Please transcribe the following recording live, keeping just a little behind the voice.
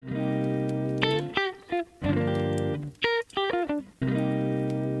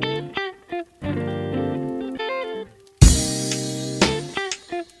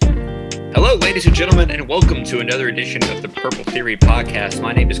Hello, ladies and gentlemen, and welcome to another edition of the Purple Theory podcast.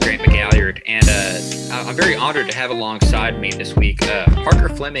 My name is Grant McGalliard, and I'm very honored to have alongside me this week Parker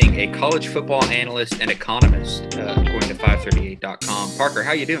Fleming, a college football analyst and economist, according to 538.com. Parker,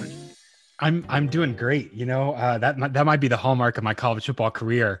 how you doing? I'm doing great. You know, that might be the hallmark of my college football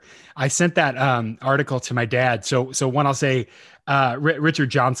career. I sent that article to my dad. So one, I'll say, Richard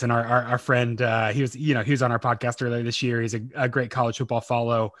Johnson, our friend, he was on our podcast earlier this year. He's a great college football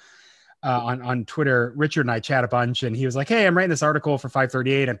follow on Twitter. Richard and I chat a bunch, and he was like, "Hey, I'm writing this article for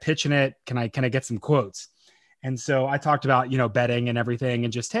 538. I'm pitching it. Can I get some quotes?" And so I talked about, betting and everything,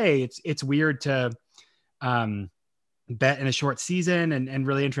 and just, hey, it's weird to bet in a short season and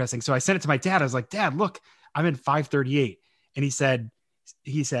really interesting. So I sent it to my dad. I was like, "Dad, look, I'm in 538." And he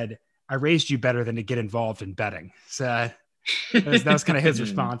said, "I raised you better than to get involved in betting." So that was kind of his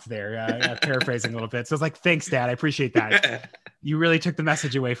response there, paraphrasing a little bit. So I was like, "Thanks, Dad. I appreciate that. You really took the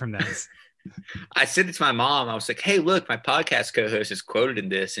message away from this." I sent it to my mom. I was like, "Hey, look, my podcast co-host is quoted in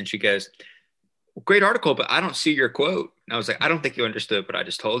this." And she goes, "Well, great article, but I don't see your quote." And I was like, "I don't think you understood what I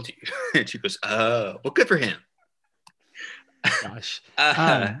just told you." And she goes, "Oh, well, good for him." Gosh.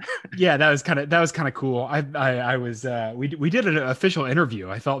 Yeah, that was kind of cool. I was, we did an official interview.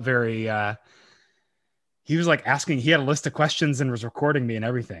 I felt very, he was like asking, he had a list of questions and was recording me and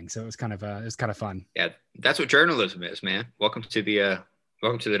everything. So it was kind of fun. Yeah. That's what journalism is, man. Welcome to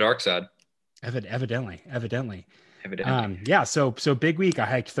the dark side. Evidently. Yeah. So big week. I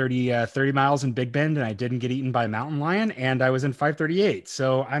hiked 30 miles in Big Bend, and I didn't get eaten by a mountain lion, and I was in 538.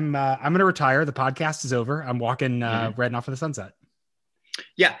 So I'm going to retire. The podcast is over. I'm walking right off of the sunset.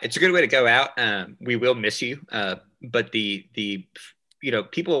 Yeah. It's a good way to go out. We will miss you. But the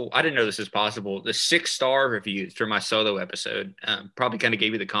people, I didn't know this was possible. The 6-star reviews for my solo episode probably kind of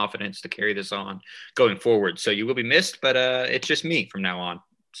gave you the confidence to carry this on going forward. So you will be missed, but it's just me from now on.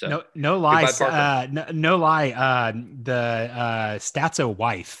 So no lie. No lie. The Statso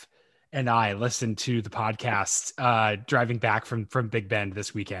wife and I listened to the podcast driving back from Big Bend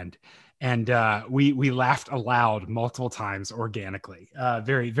this weekend. And we laughed aloud multiple times organically.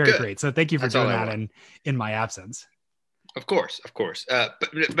 Very, very great. So thank you for doing that in my absence. Of course.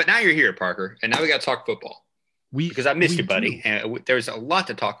 But now you're here, Parker, and now we got to talk football. Because I missed you, buddy. And there's a lot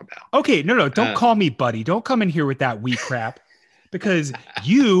to talk about. Okay, no, don't call me buddy. Don't come in here with that weak crap. Because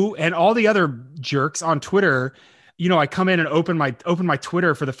you and all the other jerks on Twitter, I come in and open my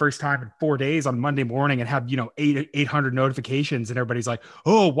Twitter for the first time in 4 days on Monday morning and have 800 notifications, and everybody's like,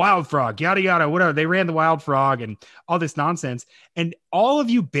 "Oh, Wild Frog, yada yada, whatever. They ran the Wild Frog and all this nonsense." And all of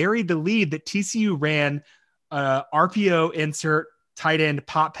you buried the lead that TCU ran RPO insert tight end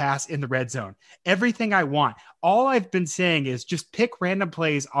pop pass in the red zone. Everything I want. All I've been saying is just pick random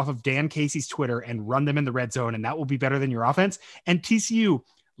plays off of Dan Casey's Twitter and run them in the red zone, and that will be better than your offense. And TCU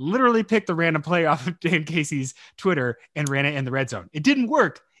literally picked the random play off of Dan Casey's Twitter and ran it in the red zone. It didn't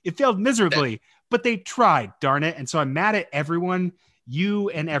work. It failed miserably, but they tried, darn it. And so I'm mad at everyone, you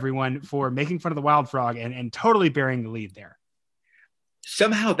and everyone, for making fun of the Wild Frog and totally burying the lead there.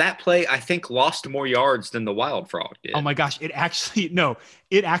 Somehow that play, I think, lost more yards than the Wild Frog did. Oh my gosh. It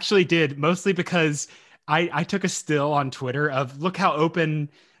actually did, mostly because I took a still on Twitter of look how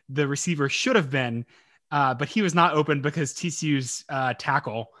open the receiver should have been. But he was not open because TCU's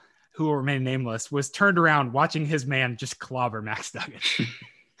tackle, who will remain nameless, was turned around watching his man just clobber Max Duggan,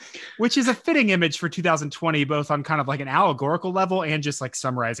 which is a fitting image for 2020, both on kind of like an allegorical level and just like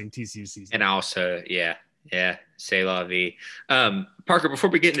summarizing TCU's season. And also, yeah, c'est la vie. Parker, before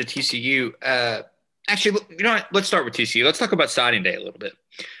we get into TCU, actually, you know what? Let's start with TCU. Let's talk about signing day a little bit.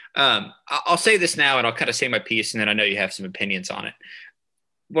 I'll say this now, and I'll kind of say my piece, and then I know you have some opinions on it.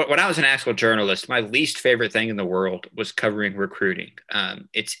 When I was an actual journalist, my least favorite thing in the world was covering recruiting.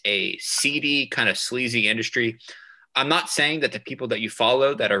 It's a seedy, kind of sleazy industry. I'm not saying that the people that you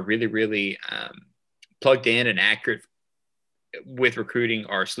follow that are really, really plugged in and accurate with recruiting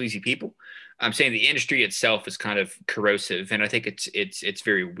are sleazy people. I'm saying the industry itself is kind of corrosive, and I think it's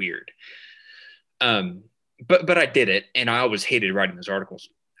very weird. But I did it, and I always hated writing those articles.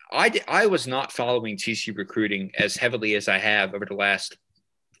 I was not following TCU recruiting as heavily as I have over the last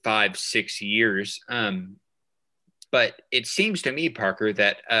 5-6 years. But it seems to me, Parker,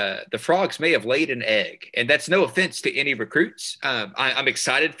 that the Frogs may have laid an egg, and that's no offense to any recruits. I'm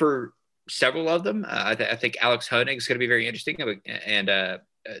excited for several of them. I think Alex Honig is going to be very interesting, and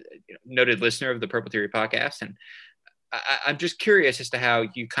noted listener of the Purple Theory podcast. And I'm just curious as to how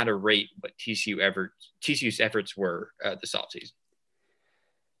you kind of rate what TCU's efforts were this offseason.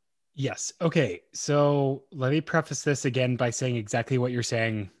 Yes. Okay. So let me preface this again by saying exactly what you're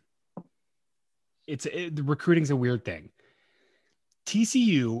saying. The recruiting's a weird thing.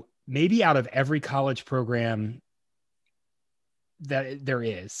 TCU maybe out of every college program that there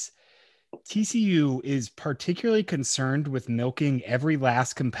is, TCU is particularly concerned with milking every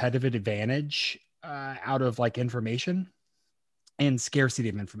last competitive advantage out of like information and scarcity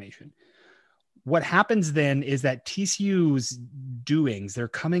of information. What happens then is that TCU's doings, their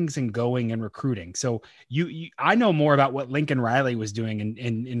comings and going in recruiting. So I know more about what Lincoln Riley was doing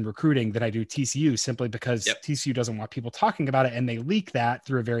in recruiting than I do TCU, simply because TCU doesn't want people talking about it, and they leak that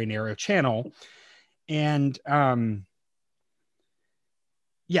through a very narrow channel. And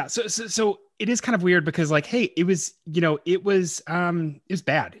so it is kind of weird because like, hey, it was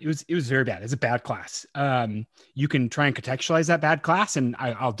bad. It was very bad. It's a bad class. You can try and contextualize that bad class, and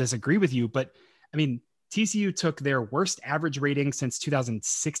I'll disagree with you, but I mean, TCU took their worst average rating since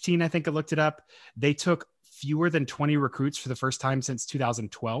 2016. I think I looked it up. They took fewer than 20 recruits for the first time since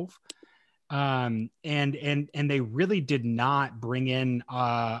 2012. And they really did not bring in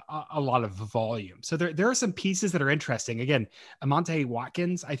a lot of volume. So there are some pieces that are interesting. Again, Amonte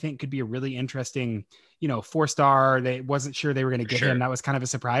Watkins, I think, could be a really interesting, 4-star. They wasn't sure they were going to get him. That was kind of a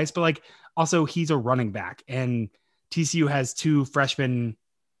surprise, but like, also he's a running back, and TCU has 2 freshmen,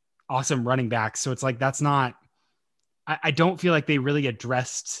 awesome running backs. So it's like, that's not, I don't feel like they really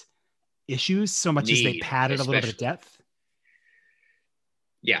addressed issues so much as they padded a little bit of depth.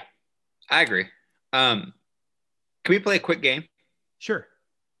 Yeah, I agree. Can we play a quick game? Sure.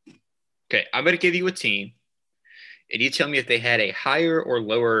 Okay. I'm going to give you a team, and you tell me if they had a higher or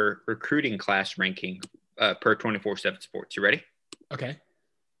lower recruiting class ranking per 24/7 Sports. You ready? Okay.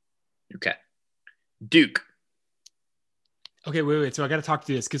 Duke. Okay, wait. So I got to talk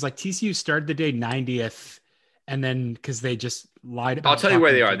through this because like TCU started the day 90th, and then because they just lied about. I'll tell you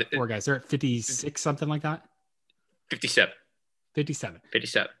where they are. 4 guys, they're at 56, something like that. 57. 57.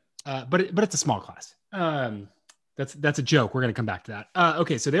 But it's a small class. That's a joke. We're gonna come back to that.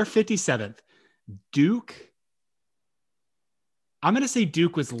 Okay, so they're 57th. Duke. I'm gonna say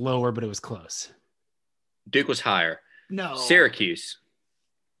Duke was lower, but it was close. Duke was higher. No. Syracuse.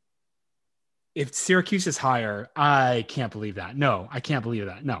 If Syracuse is higher, I can't believe that. No, I can't believe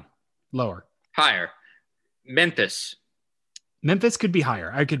that. No, lower. Higher. Memphis. Memphis could be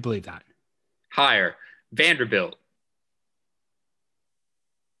higher. I could believe that. Higher. Vanderbilt.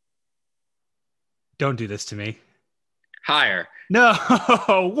 Don't do this to me. Higher. No.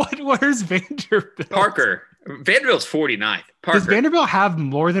 Where's Vanderbilt? Parker. Vanderbilt's 49th. Parker. Does Vanderbilt have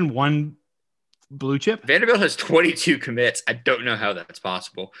more than one blue chip? Vanderbilt has 22 commits. I don't know how that's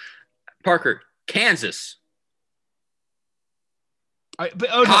possible. Parker. Kansas.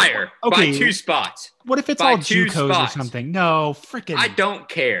 Higher. Okay. By 2 spots. What if it's all JUCOs or something? No, freaking. I don't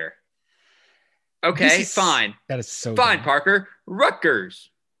care. Okay, fine. That is so fine, dumb. Parker. Rutgers.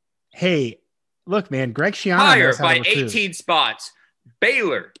 Hey, look, man, Greg Schiano higher by 18 spots.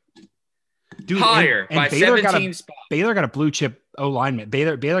 Baylor. Dude, higher by Baylor 17 spots. Baylor got a blue chip O lineman.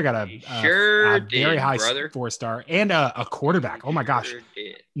 Baylor got a very high 4-star and a quarterback. Oh my gosh.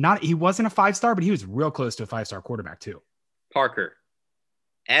 He wasn't a 5-star, but he was real close to a 5-star quarterback too. Parker.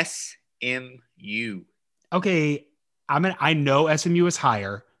 SMU. Okay, I know SMU is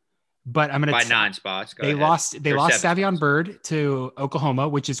higher, but I'm gonna by 9 spots. They lost Savion Byrd to Oklahoma,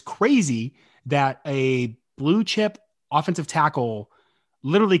 which is crazy that a blue chip offensive tackle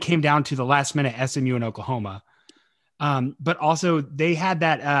literally came down to the last minute. SMU and Oklahoma. But also they had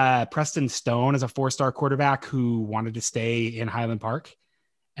that Preston Stone as a 4-star quarterback who wanted to stay in Highland Park.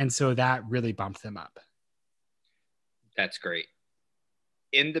 And so that really bumped them up. That's great.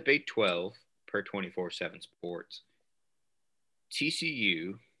 In the Big 12 per 24/7 Sports,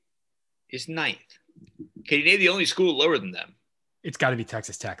 TCU is 9th. Can you name the only school lower than them? It's got to be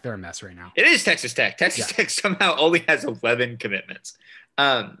Texas Tech. They're a mess right now. It is Texas Tech. Texas Tech somehow only has 11 commitments.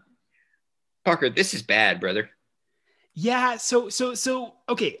 Parker, this is bad, brother. Yeah. So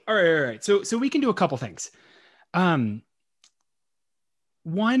okay. All right. So we can do a couple things. One,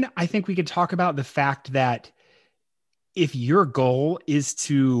 I think we could talk about the fact that if your goal is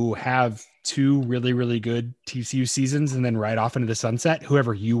to have 2 really, really good TCU seasons and then ride off into the sunset,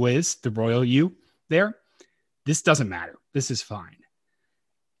 whoever you is, the royal you there, this doesn't matter. This is fine.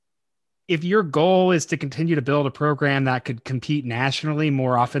 If your goal is to continue to build a program that could compete nationally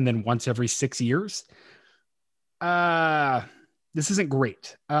more often than once every 6 years, this isn't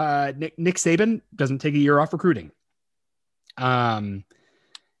great. Nick Saban doesn't take a year off recruiting.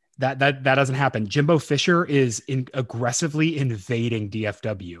 That doesn't happen. Jimbo Fisher is aggressively invading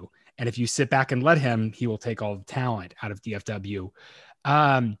DFW. And if you sit back and let him, he will take all the talent out of DFW.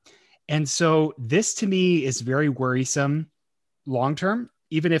 And so this to me is very worrisome long-term.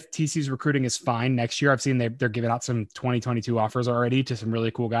 even if TCU's recruiting is fine next year, I've seen they're giving out some 2022 offers already to some really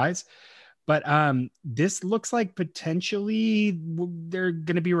cool guys. But this looks like potentially they're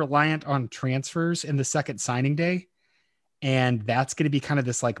going to be reliant on transfers in the second signing day. And that's going to be kind of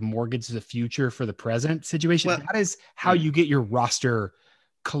this like mortgage the future for the present situation. Well, that is how you get your roster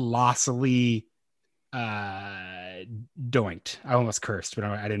colossally doinked. I almost cursed, but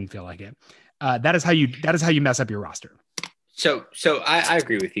I didn't feel like it. That is how you mess up your roster. So I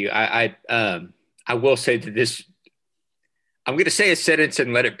agree with you. I will say that this, I'm going to say a sentence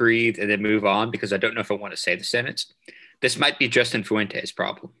and let it breathe and then move on because I don't know if I want to say the sentence. This might be Justin Fuente's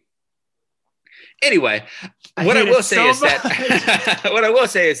problem. Anyway, what I will say is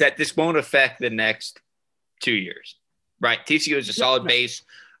that this won't affect the next 2 years, right? TCU is a solid base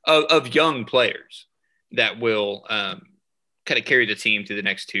of young players that will kind of carry the team through the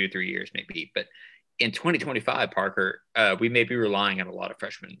next 2 or 3 years, maybe. But in 2025, Parker, we may be relying on a lot of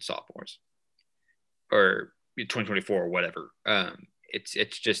freshmen and sophomores, or 2024 or whatever.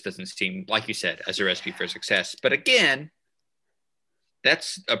 It just doesn't seem, like you said, as a recipe for success. But again,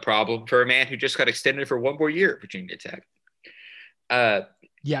 that's a problem for a man who just got extended for one more year at Virginia Tech.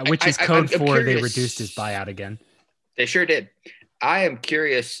 Which is code for they reduced his buyout again. They sure did. I am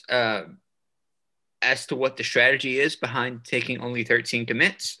curious as to what the strategy is behind taking only 13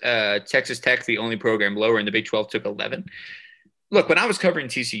 commits. Texas Tech, the only program lower in the Big 12, took 11. Look, when I was covering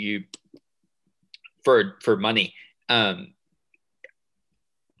TCU for money,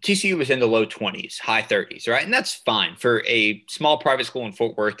 TCU was in the low 20s, high 30s, right? And that's fine. For a small private school in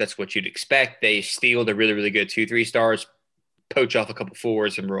Fort Worth, that's what you'd expect. They steal the really, really good 2-3 stars, poach off a couple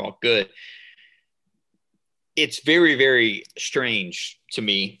 4s, and we're all good. It's very, very strange to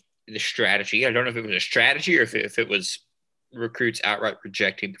me, the strategy. I don't know if it was a strategy or if it was recruits outright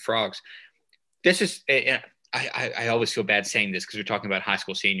rejecting the Frogs. This is I always feel bad saying this because we're talking about high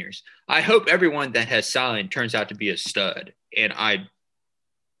school seniors. I hope everyone that has signed turns out to be a stud, and I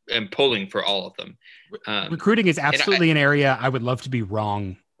am pulling for all of them. Recruiting is absolutely an area I would love to be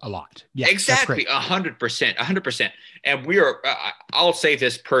wrong a lot. Yeah, exactly. 100%. And we are, I'll say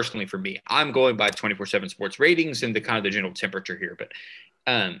this personally for me, I'm going by 24/7 sports ratings and the kind of the general temperature here, but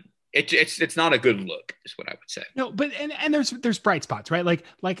it's not a good look is what I would say. No, but, and there's bright spots, right? Like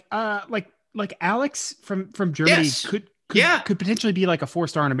Alex from Germany could potentially be like a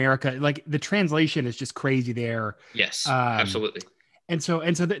 4-star in America. Like the translation is just crazy there. Yes, absolutely. And so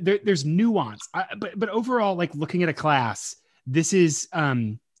there's nuance, but overall, like looking at a class, this is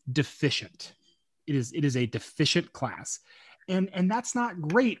deficient. It is a deficient class, and that's not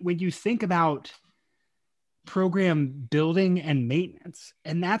great when you think about program building and maintenance.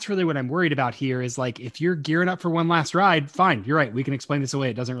 And that's really what I'm worried about here is like, if you're gearing up for one last ride, fine, you're right, we can explain this away,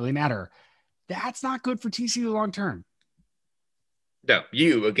 it doesn't really matter. That's not good for TCU long term. No,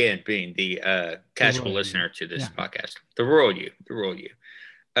 you again being the casual listener to this podcast, the rural you.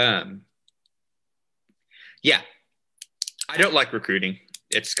 Yeah, I don't like recruiting.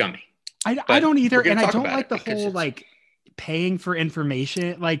 It's scummy. I don't either, and I don't like the whole like paying for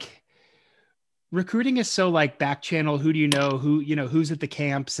information. Like recruiting is so like back channel. Who do you know? Who's at the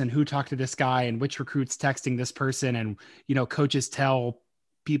camps and who talked to this guy and which recruits texting this person and coaches tell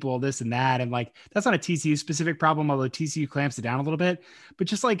people this and that, and like that's not a TCU specific problem, although TCU clamps it down a little bit. But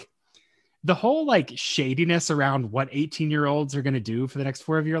just like the whole like shadiness around what 18-year-olds are going to do for the next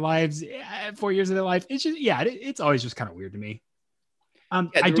 4 years of their life, it's just it's always just kind of weird to me.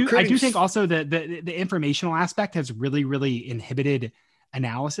 I do think also that the informational aspect has really, really inhibited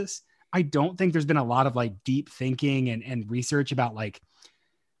analysis. I don't think there's been a lot of like deep thinking and research about like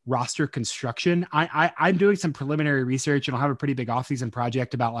roster construction. I'm doing some preliminary research and I'll have a pretty big offseason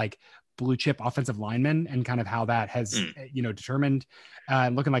project about like blue chip offensive linemen and kind of how that has, determined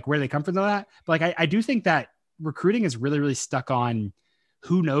looking like where they come from that. But like, I do think that recruiting is really, really stuck on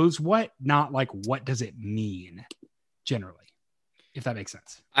who knows what, not like, what does it mean generally, if that makes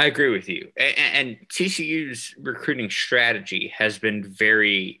sense. I agree with you. And TCU's recruiting strategy has been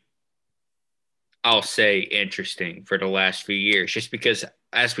very, I'll say, interesting for the last few years, just because,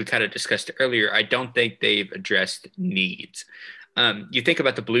 as we kind of discussed earlier, I don't think they've addressed needs. You think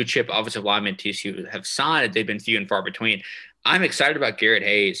about the blue chip offensive linemen TCU have signed, they've been few and far between. I'm excited about Garrett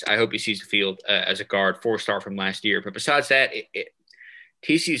Hayes. I hope he sees the field as a guard, 4-star from last year. But besides that,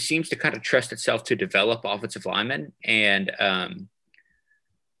 TCU seems to kind of trust itself to develop offensive linemen. And,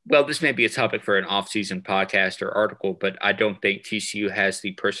 well, this may be a topic for an off-season podcast or article, but I don't think TCU has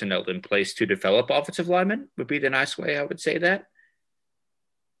the personnel in place to develop offensive linemen, would be the nice way I would say that.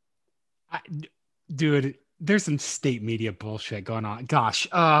 Dude, There's some state media bullshit going on. Gosh,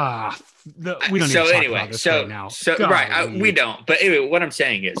 we don't need So to talk anyway, about this so right now. so right, we don't. But anyway, what I'm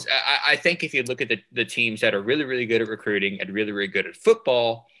saying is, I think if you look at the teams that are really really good at recruiting and really really good at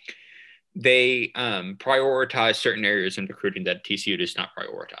football, they prioritize certain areas in recruiting that TCU does not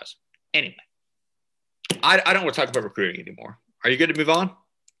prioritize. Anyway, I don't want to talk about recruiting anymore. Are you good to move on?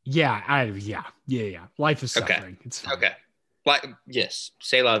 Yeah, yeah. Life is suffering. Okay. It's fine. Okay. Like, yes,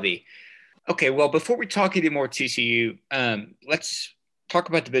 c'est la vie. Okay, well, before we talk any more TCU, let's talk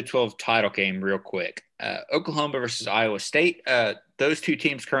about the Big 12 title game real quick. Oklahoma versus Iowa State. Those two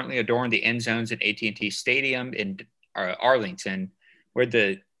teams currently adorn the end zones at AT&T Stadium in Arlington, where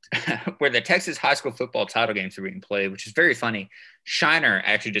the where the Texas high school football title games are being played, which is very funny. Shiner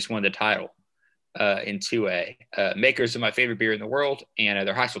actually just won the title in 2A. Makers of my favorite beer in the world, and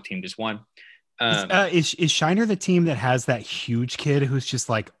their high school team just won. Is Shiner the team that has that huge kid who's just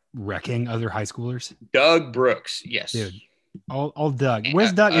like wrecking other high schoolers? Doug Brooks, yes. Dude, all Doug.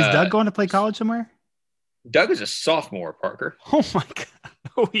 Where's Doug? Is Doug going to play college somewhere? Doug is a sophomore, Parker. Oh my God.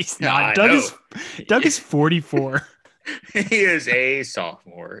 No, he's not. Doug is 44. He is a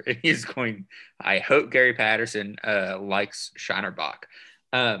sophomore. He's going. I hope Gary Patterson likes Shiner Bach.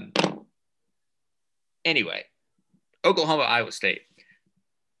 Anyway, Oklahoma, Iowa State.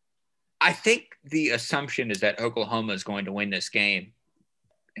 I think the assumption is that Oklahoma is going to win this game.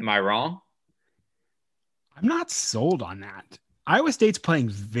 Am I wrong? I'm not sold on that. Iowa State's playing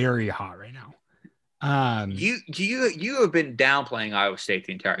very hot right now. You have been downplaying Iowa State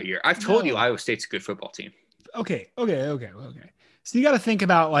the entire year. I've told you Iowa State's a good football team. Okay. So you got to think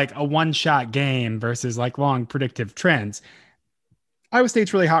about like a one-shot game versus like long predictive trends. Iowa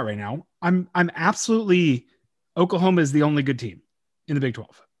State's really hot right now. I'm absolutely Oklahoma is the only good team in the Big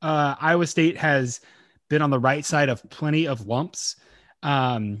 12. Iowa State has been on the right side of plenty of lumps.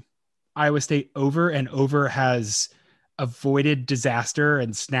 Iowa State over and over has avoided disaster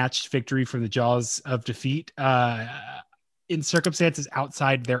and snatched victory from the jaws of defeat in circumstances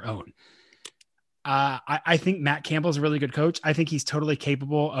outside their own. I think Matt Campbell's a really good coach. I think he's totally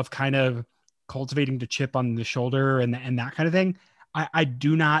capable of kind of cultivating the chip on the shoulder and that kind of thing. I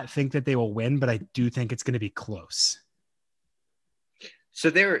do not think that they will win, but I do think it's going to be close.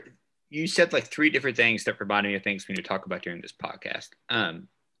 So you said like three different things that reminded me of things we need to talk about during this podcast.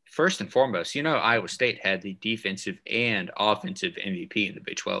 First and foremost, Iowa State had the defensive and offensive MVP in the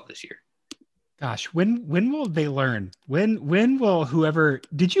Big 12 this year. Gosh, when will they learn? When will whoever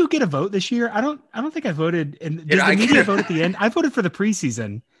did you get a vote this year? I don't think I voted. And did the media vote at the end? I voted for the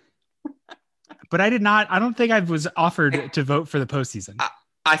preseason, but I did not. I don't think I was offered to vote for the postseason.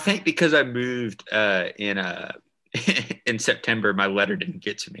 I think because I moved in September, my letter didn't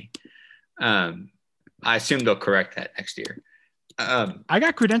get to me. I assume they'll correct that next year. I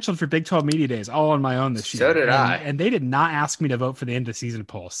got credentialed for Big 12 Media Days all on my own this year. So did I. And they did not ask me to vote for the end of the season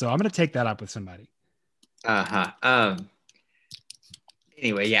poll. So I'm going to take that up with somebody.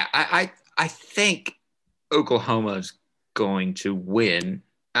 Anyway, yeah, I think Oklahoma's going to win.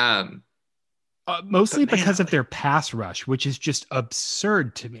 Mostly because of their pass rush, which is just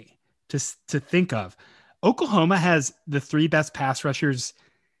absurd to me to think of. Oklahoma has the three best pass rushers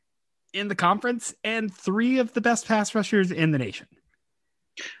in the conference and three of the best pass rushers in the nation.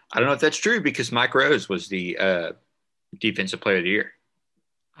 I don't know if that's true because Mike Rose was the defensive player of the year.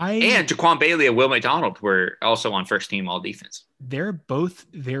 And Jaquan Bailey and Will McDonald were also on first team all defense. They're both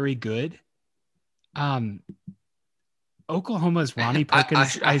very good. Oklahoma's Ronnie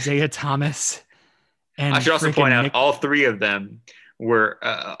Perkins, Isaiah Thomas, and I should also point out all three of them were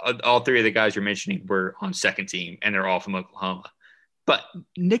all three of the guys you're mentioning were on second team, and they're all from Oklahoma. But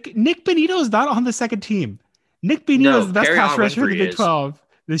Nick Benito is not on the second team. Nick Benito is the best pass rusher in the Big 12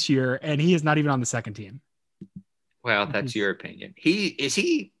 this year, and he is not even on the second team. Well, that's your opinion.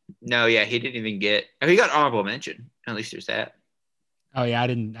 He? No, yeah, he didn't even get. He got honorable mention. At least there's that. Oh yeah, I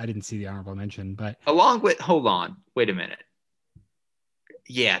didn't see the honorable mention, but along with hold on, wait a minute.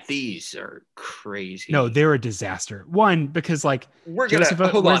 Yeah, these are crazy. No, they're a disaster. One, because like where's Joseph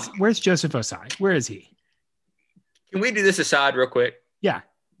Osai? Where is he? Can we do this aside real quick? Yeah.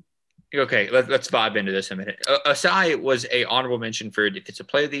 Okay, let's vibe into this a minute. Osai was a honorable mention for defensive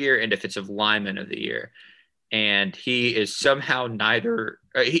player of the year and defensive lineman of the year. And he is somehow neither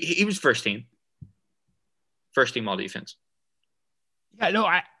he was first team all defense. Yeah, no,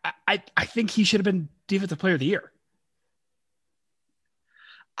 I think he should have been defensive player of the year.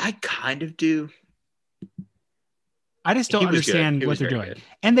 I kind of do. I just don't understand what they're doing. Good.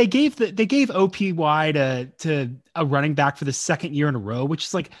 And they gave OPY to a running back for the second year in a row, which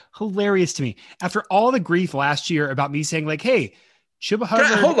is like hilarious to me. After all the grief last year about me saying like, hey, Chuba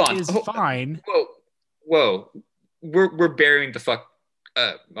Hubbard is fine. Whoa. Whoa, we're burying the fuck.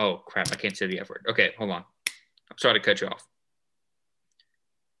 Oh crap! I can't say the F word. Okay, hold on. I'm sorry to cut you off.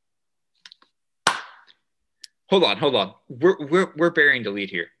 Hold on. We're burying the lead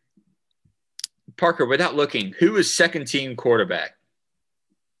here. Parker, without looking, who is second team quarterback?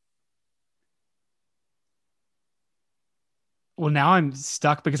 Well, now I'm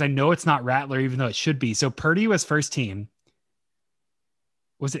stuck because I know it's not Rattler, even though it should be. So Purdy was first team.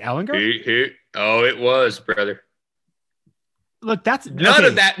 Was it Ellinger? Oh, it was, brother. Look, that's none okay.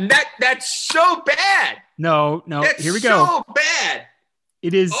 of that. That's so bad. No. That's here we go. So bad.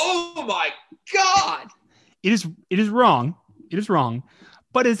 It is. Oh my God. It is wrong. It is wrong,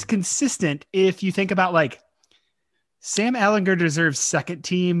 but it's consistent. If you think about like Sam Ehlinger deserves second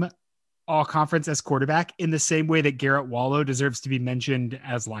team all conference as quarterback in the same way that Garrett Wallow deserves to be mentioned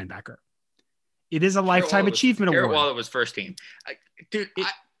as linebacker. It is a lifetime achievement award. Garrett Wallow was first team. Dude,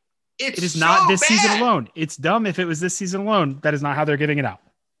 it is not this season alone. It's dumb if it was this season alone. That is not how they're giving it out.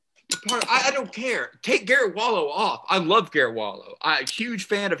 I don't care. Take Garrett Wallow off. I love Garrett Wallow. I'm a huge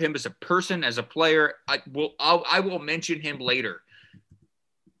fan of him as a person, as a player. I will mention him later.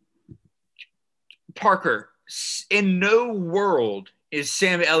 Parker, in no world is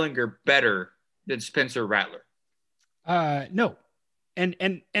Sam Ehlinger better than Spencer Rattler. No.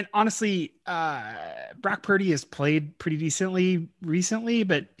 And honestly, Brock Purdy has played pretty decently recently,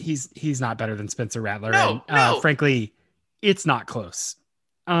 but he's not better than Spencer Rattler. No. Frankly, it's not close.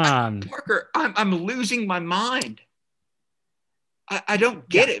 Parker, I'm losing my mind. I don't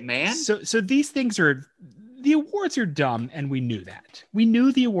get it, man. So these things the awards are dumb, and we knew that. We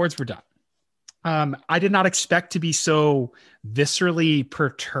knew the awards were dumb. I did not expect to be so viscerally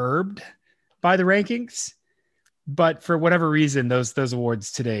perturbed by the rankings, but for whatever reason, those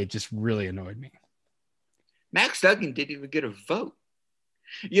awards today just really annoyed me. Max Duggan didn't even get a vote.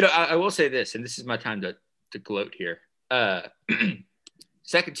 I will say this, and this is my time to gloat here.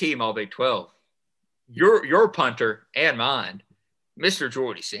 Second team All Big 12. Your punter and mine, Mr.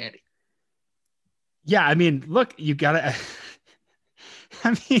 Jordy Sandy. Yeah, I mean, look, you gotta.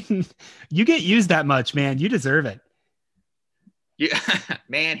 I mean, you get used that much, man. You deserve it. Yeah,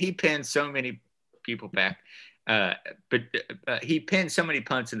 man, he pinned so many people back. But he pinned so many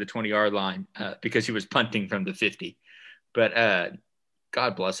punts in the 20-yard line because he was punting from the 50. But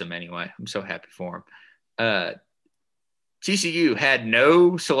God bless him anyway. I'm so happy for him. TCU had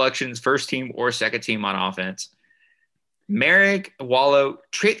no selections, first team or second team on offense. Merrick, Wallow,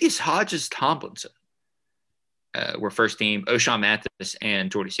 Travius Hodges, Tomlinson were first team. O'Shawn Mathis and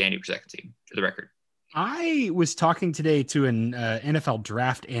Jordy Sandy were second team, for the record. I was talking today to an NFL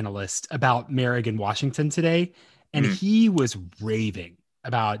draft analyst about Merrick in Washington today, and he was raving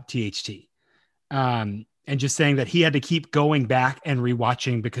about THT. And just saying that he had to keep going back and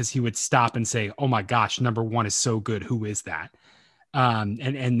rewatching because he would stop and say, "Oh my gosh, number one is so good. Who is that?" And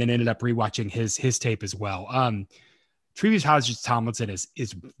then ended up rewatching his tape as well. Trevius Hodges Tomlinson is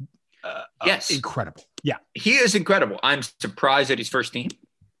yes, incredible. Yeah, he is incredible. I'm surprised that he's first team.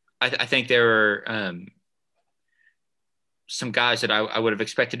 I think there are some guys that I would have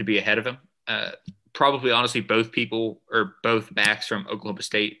expected to be ahead of him. Probably, honestly, both backs from Oklahoma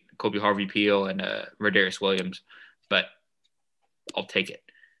State. Colby Harvey-Peel and Rodarius Williams, but I'll take it.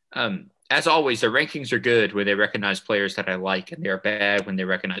 As always, the rankings are good when they recognize players that I like, and they're bad when they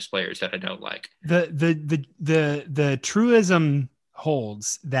recognize players that I don't like. The truism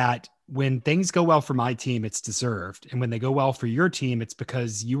holds that when things go well for my team, it's deserved, and when they go well for your team, it's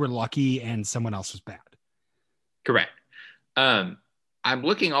because you were lucky and someone else was bad. Correct. I'm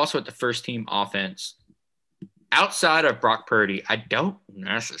looking also at the first team offense. Outside of Brock Purdy, I don't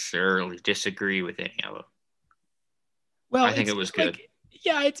necessarily disagree with any of them. Well, I think it was good.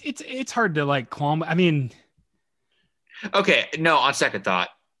 Yeah, it's hard to like calm. I mean, okay, no. On second thought,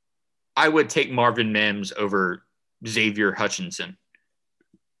 I would take Marvin Mims over Xavier Hutchinson.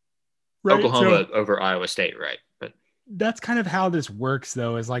 Right, Oklahoma over Iowa State, right? But that's kind of how this works,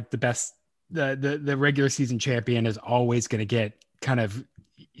 though. Is like the regular season champion is always going to get kind of.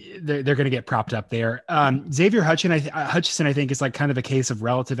 They're going to get propped up there. Xavier Hutchinson, I think, is like kind of a case of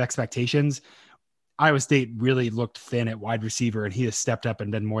relative expectations. Iowa State really looked thin at wide receiver, and he has stepped up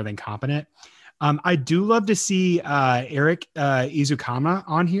and been more than competent. I do love to see Eric Izukama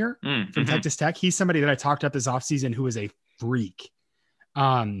on here from Texas Tech. He's somebody that I talked up this offseason who is a freak.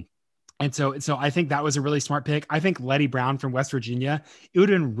 And so I think that was a really smart pick. I think Letty Brown from West Virginia, it would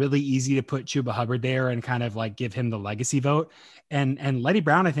have been really easy to put Chuba Hubbard there and kind of like give him the legacy vote. And Letty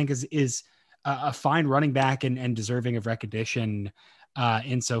Brown, I think is a fine running back and deserving of recognition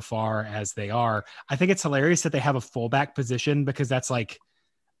insofar as they are. I think it's hilarious that they have a fullback position because that's like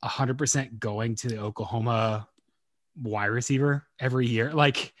 100% going to the Oklahoma wide receiver every year.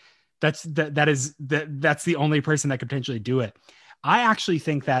 Like that's the only person that could potentially do it. I actually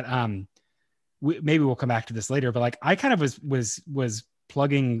think that maybe we'll come back to this later, but like I kind of was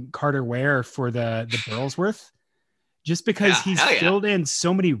plugging Carter Ware for the Burlsworth just because he's filled in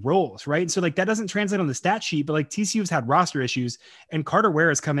so many roles, right? And so like that doesn't translate on the stat sheet, but like TCU's had roster issues and Carter Ware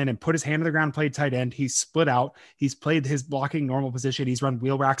has come in and put his hand to the ground, played tight end. He's split out. He's played his blocking normal position. He's run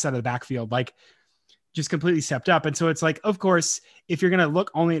wheel racks out of the backfield, like just completely stepped up. And so it's like, of course, if you're going to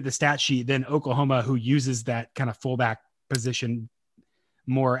look only at the stat sheet, then Oklahoma, who uses that kind of fullback position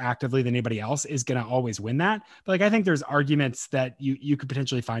more actively than anybody else, is going to always win that. But like, I think there's arguments that you could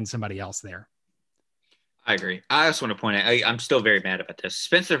potentially find somebody else there. I agree. I also want to point out, I'm still very mad about this.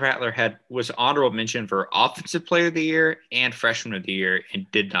 Spencer Rattler was honorable mention for Offensive Player of the Year and Freshman of the Year and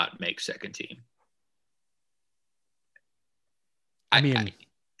did not make second team. I mean,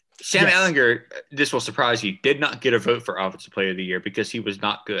 Sam Ehlinger, this will surprise you, did not get a vote for Offensive Player of the Year because he was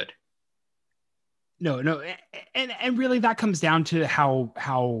not good. No. And really that comes down to how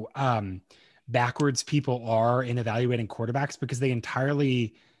backwards people are in evaluating quarterbacks because they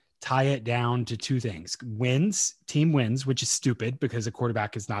entirely tie it down to two things: team wins, which is stupid because a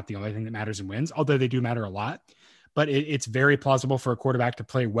quarterback is not the only thing that matters in wins, although they do matter a lot. But it's very plausible for a quarterback to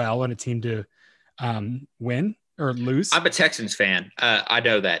play well and a team to win or lose. I'm a Texans fan. I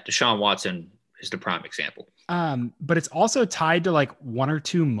know that. Deshaun Watson is the prime example. But it's also tied to like one or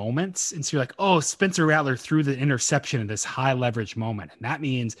two moments. And so you're like, oh, Spencer Rattler threw the interception in this high leverage moment. And that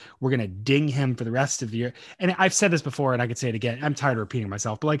means we're going to ding him for the rest of the year. And I've said this before and I could say it again. I'm tired of repeating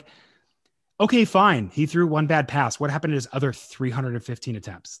myself, but like, okay, fine. He threw one bad pass. What happened to his other 315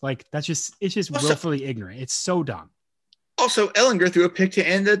 attempts? Like it's just willfully ignorant. It's so dumb. Also, Ehlinger threw a pick to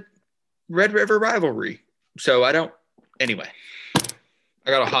end the Red River rivalry. So anyway. I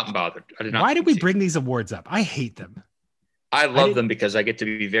got hot and bothered. Why did we bring these awards up? I hate them. I love them because I get to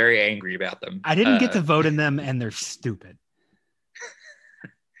be very angry about them. I didn't get to vote in them and they're stupid.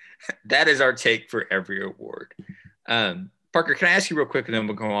 That is our take for every award. Parker, can I ask you real quick and then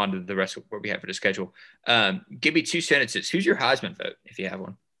we'll go on to the rest of what we have for the schedule. Give me 2 sentences. Who's your Heisman vote if you have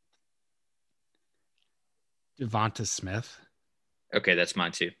one? Devonta Smith. Okay, that's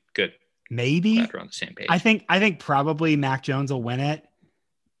mine too. Good. Maybe. Glad we're on the same page. I think probably Mac Jones will win it.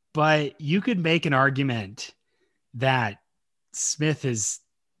 But you could make an argument that Smith he's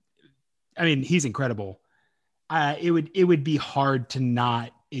incredible. It would be hard to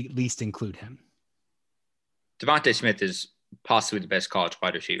not at least include him. Devonta Smith is possibly the best college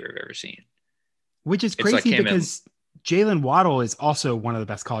wide receiver I've ever seen. Which is crazy because Jalen Waddle is also one of the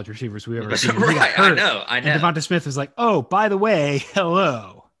best college receivers we've ever seen. Right, I know. And Devonta Smith was like, oh, by the way,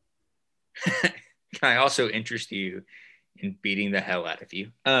 hello. Can I also interest you in beating the hell out of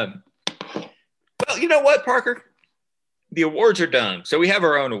you? Well, you know what, Parker? The awards are done. So we have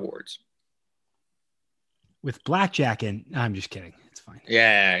our own awards. With blackjack in. No, I'm just kidding. It's fine.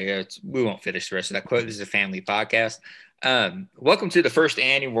 Yeah, we won't finish the rest of that quote. This is a family podcast. Welcome to the first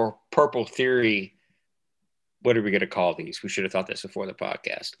annual Purple Theory. What are we going to call these? We should have thought this before the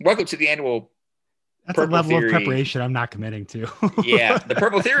podcast. Welcome to the annual That's Purple a level Theory. Of preparation I'm not committing to. Yeah, the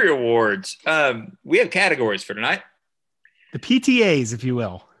Purple Theory Awards. We have categories for tonight. The PTAs, if you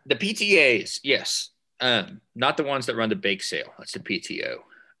will. The PTAs, yes. Not the ones that run the bake sale. That's the PTO.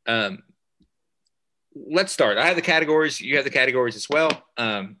 Let's start. I have the categories. You have the categories as well.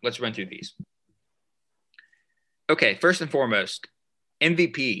 Let's run through these. Okay, first and foremost,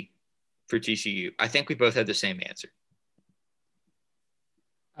 MVP for TCU. I think we both had the same answer.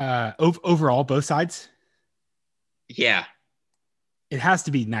 Overall, both sides? Yeah. It has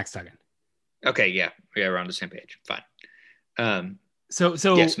to be Max Duggan. Okay, yeah. We're on the same page. Fine. So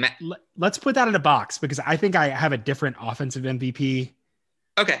yes, let's put that in a box because I think I have a different offensive MVP.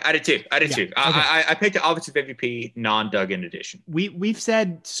 Okay, I did too. Okay. I picked the offensive MVP non-Duggan edition. We've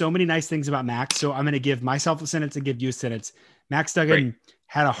said so many nice things about Max, so I'm going to give myself a sentence and give you a sentence. Max Duggan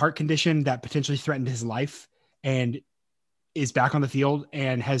had a heart condition that potentially threatened his life and is back on the field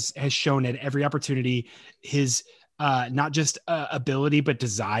and has shown at every opportunity his not just ability, but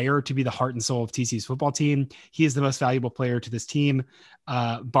desire to be the heart and soul of TCU's football team. He is the most valuable player to this team,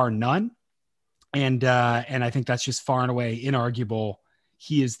 bar none. And I think that's just far and away inarguable.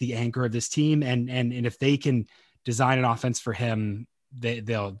 He is the anchor of this team. And if they can design an offense for him,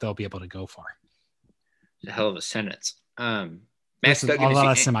 they'll be able to go far. It's a hell of a sentence. Max Duggan a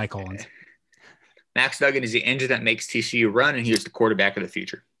lot of semicolons. Max Duggan is the engine that makes TCU run, and he is the quarterback of the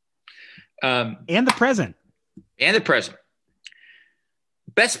future. And the present. And the present.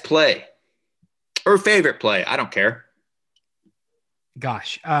 Best play or favorite play, I don't care.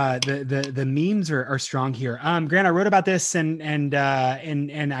 Gosh, the memes are strong here. Grant, I wrote about this and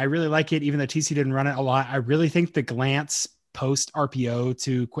I really like it, even though TC didn't run it a lot. I really think the glance post RPO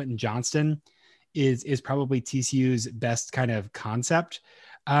to Quentin Johnston is probably TCU's best kind of concept.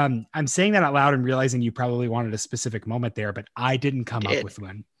 I'm saying that out loud and realizing you probably wanted a specific moment there, but I didn't come up with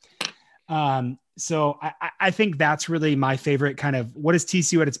one. So I think that's really my favorite kind of what is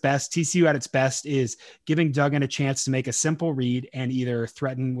TCU at its best. TCU at its best is giving Duggan a chance to make a simple read and either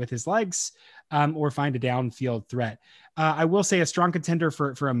threaten with his legs or find a downfield threat. I will say a strong contender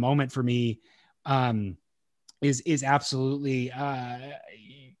for a moment for me is absolutely,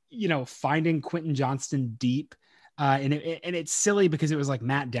 finding Quentin Johnston deep. And it's silly because it was like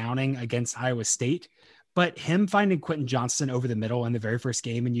Matt Downing against Iowa State, but him finding Quentin Johnston over the middle in the very first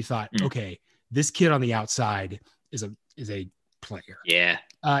game. And you thought, okay, this kid on the outside is a player. Yeah.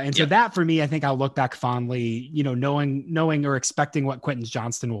 And so that for me, I think I'll look back fondly, knowing or expecting what Quentin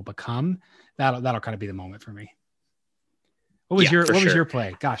Johnston will become. That'll kind of be the moment for me. What was your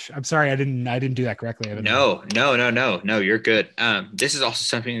play? Gosh, I'm sorry. I didn't do that correctly. No, you're good. This is also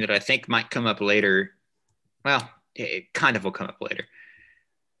something that I think might come up later. Well, it kind of will come up later.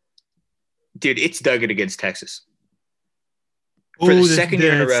 Dude, it's Duggan against Texas. For the second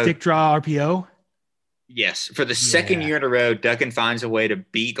year in a row. Stick draw RPO? Yes. For the second year in a row, Duggan finds a way to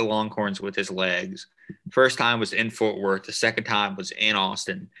beat the Longhorns with his legs. First time was in Fort Worth. The second time was in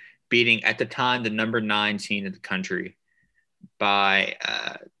Austin, beating at the time the number 9 team in the country by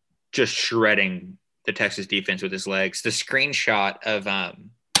just shredding the Texas defense with his legs. The screenshot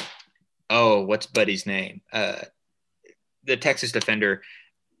of what's Buddy's name? The Texas defender,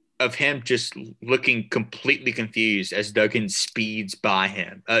 of him just looking completely confused as Duggan speeds by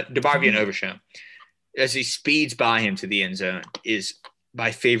him. DeBarvian Overshown, as he speeds by him to the end zone, is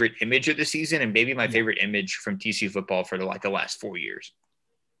my favorite image of the season and maybe my favorite image from TCU football for the last 4 years.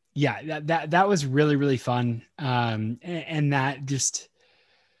 Yeah, that was really, really fun. And that just –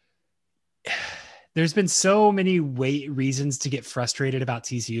 there's been so many reasons to get frustrated about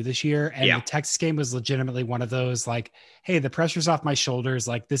TCU this year. And the Texas game was legitimately one of those, like, hey, the pressure's off my shoulders.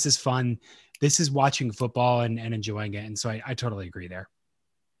 Like, this is fun. This is watching football and enjoying it. And so I totally agree there.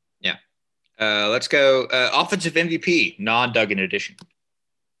 Yeah. Let's go offensive MVP, non-Duggan edition.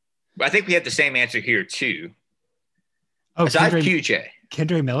 I think we have the same answer here too. Oh, aside QJ.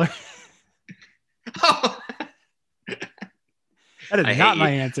 Kendre Miller. Oh. That is not my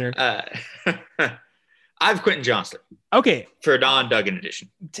answer. I have Quentin Johnston. Okay. For a non-Duggan edition.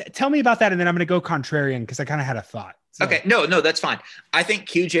 Tell me about that, and then I'm going to go contrarian because I kind of had a thought. So. Okay. No, that's fine. I think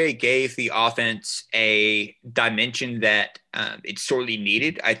QJ gave the offense a dimension that it sorely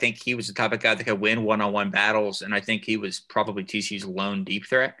needed. I think he was the type of guy that could win one-on-one battles, and I think he was probably TCU's lone deep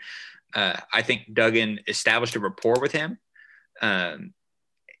threat. I think Duggan established a rapport with him, and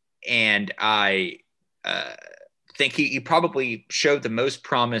I think he probably showed the most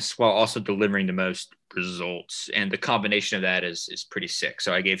promise while also delivering the most results. And the combination of that is pretty sick.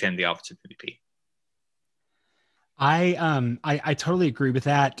 So I gave him the offensive MVP. I totally agree with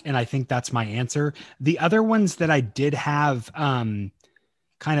that. And I think that's my answer. The other ones that I did have kind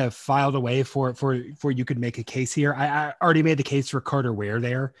of filed away for you could make a case here. I already made the case for Carter Ware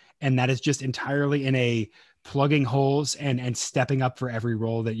there. And that is just entirely in a plugging holes and stepping up for every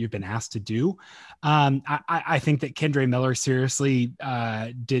role that you've been asked to do. I think that Kendre Miller seriously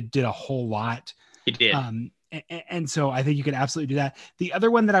did a whole lot. He did. And so I think you could absolutely do that. The other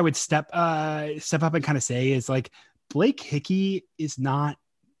one that I would step up and kind of say is like Blake Hickey is not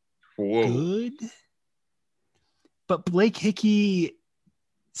good, but Blake Hickey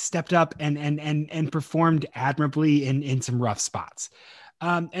stepped up and performed admirably in some rough spots.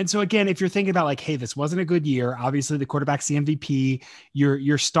 And so again, if you're thinking about like, hey, this wasn't a good year, obviously the quarterback's the MVP,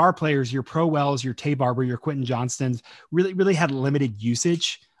 your star players, your Pro Wells, your Tay Barber, your Quentin Johnstons really had limited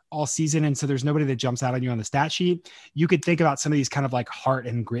usage all season. And so there's nobody that jumps out on you on the stat sheet. You could think about some of these kind of like heart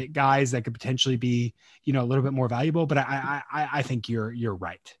and grit guys that could potentially be, a little bit more valuable, but I think you're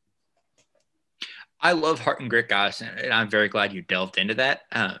right. I love heart and grit guys. And I'm very glad you delved into that.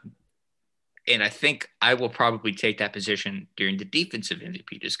 And I think I will probably take that position during the defensive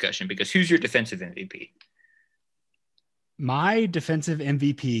MVP discussion, because who's your defensive MVP? My defensive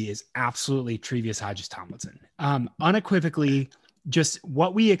MVP is absolutely Tre'Vius Hodges-Tomlinson. Unequivocally, just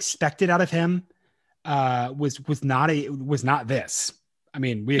what we expected out of him was not this. I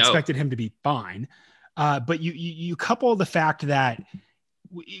mean, we expected him to be fine, but you couple the fact that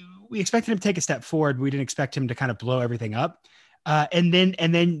we expected him to take a step forward. We didn't expect him to kind of blow everything up. And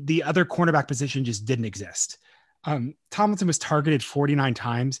then the other cornerback position just didn't exist. Tomlinson was targeted 49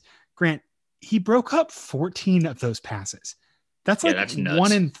 times. Grant, he broke up 14 of those passes. That's Yeah, like that's nuts.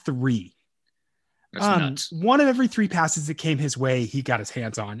 1 in 3. That's nuts. 1 of every 3 passes that came his way, he got his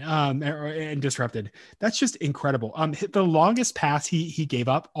hands on and disrupted. That's just incredible. The longest pass he gave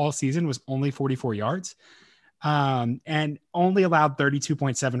up all season was only 44 yards, and only allowed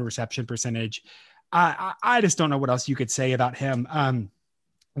 32.7 reception percentage. I just don't know what else you could say about him.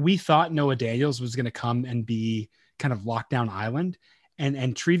 We thought Noah Daniels was going to come and be kind of lockdown island.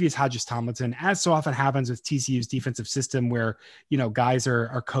 And Tre'Vius Hodges-Tomlinson, as so often happens with TCU's defensive system, where, you know, guys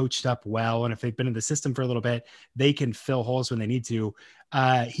are coached up well, and if they've been in the system for a little bit, they can fill holes when they need to.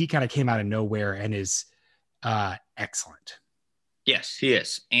 He kind of came out of nowhere and is excellent. Yes, he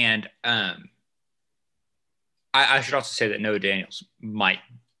is. And I should also say that Noah Daniels might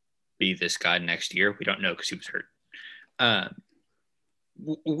be this guy next year. We don't know because he was hurt.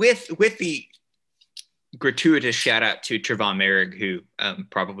 With the gratuitous shout out to Trevon Merrick, who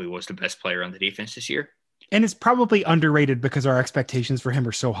probably was the best player on the defense this year. And it's probably underrated because our expectations for him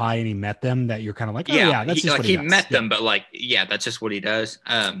are so high and he met them that you're kind of like, oh yeah, that's just what he does. Met them, but like, yeah, that's just what he does.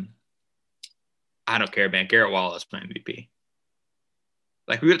 I don't care, man. Garrett Wallace, my MVP.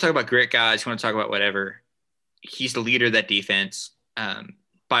 Like, we're going to talk about great guys. We want to talk about whatever. He's the leader of that defense.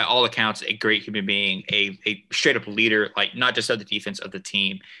 By all accounts, a great human being, a straight up leader, like not just of the defense, of the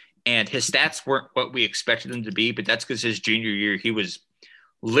team. And his stats weren't what we expected them to be, but that's because his junior year, he was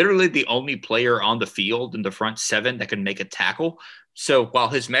literally the only player on the field in the front 7 that could make a tackle. So while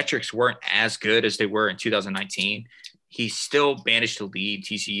his metrics weren't as good as they were in 2019, he still managed to lead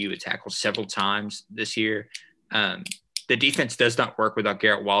TCU in tackles several times this year. The defense does not work without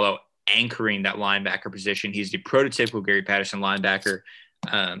Garrett Wallow anchoring that linebacker position. He's the prototypical Gary Patterson linebacker.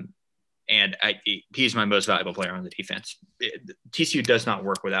 And he's my most valuable player on the defense. TCU does not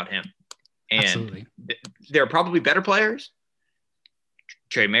work without him. And Absolutely. There are probably better players,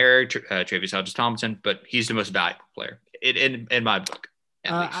 Trey Merrick, Tre'Vius Hodges-Tomlinson, but he's the most valuable player in my book.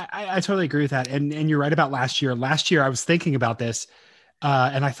 I totally agree with that. And you're right about last year. Last year, I was thinking about this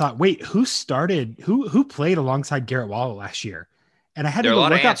and I thought, wait, who played alongside Garrett Wallow last year? And I had to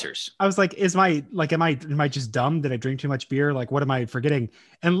look up answers. I was like, am I just dumb? Did I drink too much beer? Like, what am I forgetting?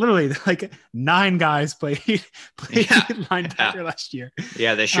 And literally like 9 guys played linebacker last year.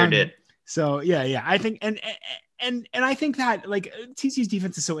 Yeah, they sure did. So yeah. I think, and I think that like TCU's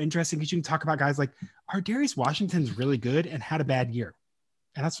defense is so interesting because you can talk about guys like Darius Washington's really good and had a bad year.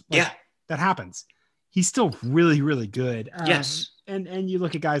 And that's that happens. He's still really, really good. Yes. And you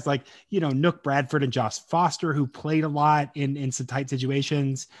look at guys like, you know, Nook Bradford and Josh Foster, who played a lot in some tight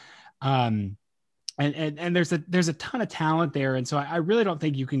situations. And there's a ton of talent there. And so I really don't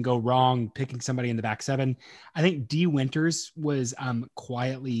think you can go wrong picking somebody in the back 7. I think D Winters was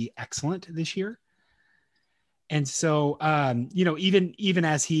quietly excellent this year. And so, you know, even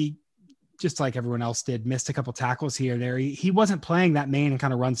as he, just like everyone else did, missed a couple tackles here and there, he wasn't playing that main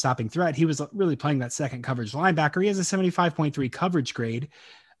kind of run stopping threat. He was really playing that second coverage linebacker. He has a 75.3 coverage grade.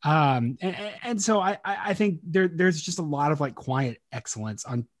 And so I think there's just a lot of like quiet excellence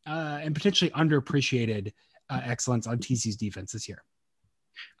on and potentially underappreciated excellence on TCU's defense this year.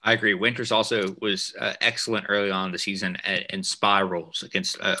 I agree. Winters also was excellent early on in the season in spy roles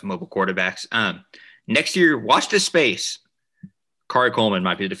against mobile quarterbacks. Next year, watch this space. Kari Coleman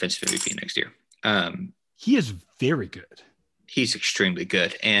might be the defensive MVP next year. He is very good. He's extremely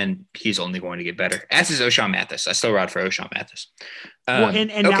good, and he's only going to get better. As is O'Shawn Mathis. I still ride for O'Shawn Mathis. And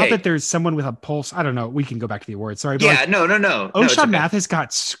now that there's someone with a pulse, I don't know. We can go back to the awards. Sorry. But yeah, no. O'Shawn Mathis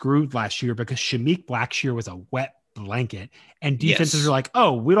got screwed last year because Shameik Blackshear was a wet blanket, and defenses are like,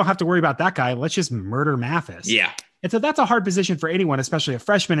 oh, we don't have to worry about that guy. Let's just murder Mathis. Yeah. And so that's a hard position for anyone, especially a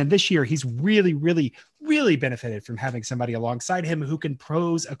freshman. And this year, he's really, really, really benefited from having somebody alongside him who can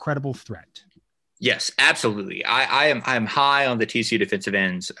pose a credible threat. Yes, absolutely. I am high on the TCU defensive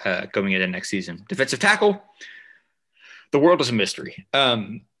ends going into next season. Defensive tackle, the world is a mystery.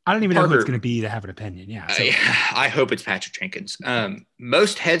 I don't even know who it's going to be to have an opinion. Yeah. So. I hope it's Patrick Jenkins.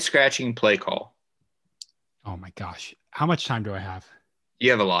 Most head-scratching play call. Oh, my gosh. How much time do I have? You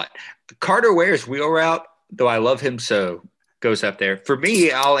have a lot. Carter Ware's wheel route, though I love him so, goes up there. For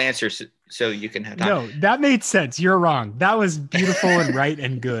me, I'll answer so you can have time. No, that made sense. You're wrong. That was beautiful and right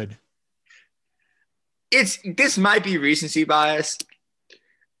and good. This might be recency bias.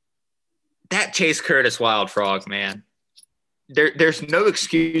 That Chase Curtis Wild Frog, man. There's no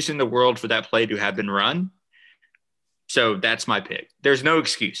excuse in the world for that play to have been run. So that's my pick. There's no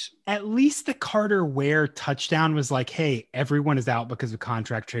excuse. At least the Carter Ware touchdown was like, hey, everyone is out because of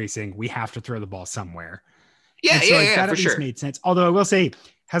contract tracing. We have to throw the ball somewhere. Yeah, so that at for least sure. Made sense. Although I will say,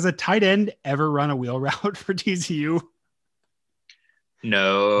 has a tight end ever run a wheel route for TCU?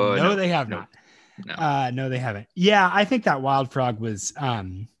 No, they have not. No. No, they haven't. Yeah, I think that Wild Frog was.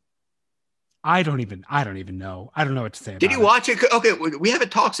 I don't even know. I don't know what to say Did about you it. watch it? Okay, we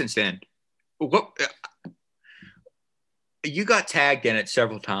haven't talked since then. What you got tagged in it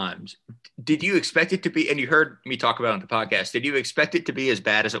several times. Did you expect it to be? And you heard me talk about it on the podcast. Did you expect it to be as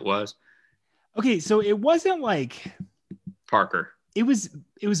bad as it was, Okay, so it wasn't like Parker? it was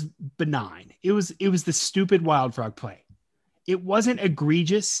benign. It was the stupid Wild Frog play. It wasn't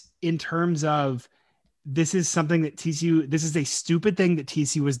egregious in terms of this is something that TCU. This is a stupid thing that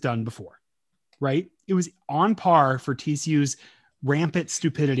TCU has done before, right? It was on par for TCU's rampant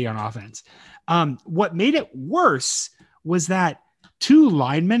stupidity on offense. What made it worse was that two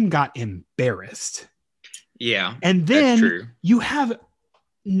linemen got embarrassed. Yeah, and that's then true. you have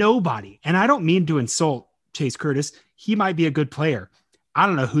nobody. And I don't mean to insult Chase Curtis. He might be a good player. I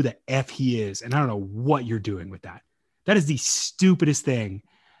don't know who the F he is, and I don't know what you're doing with that. That is the stupidest thing.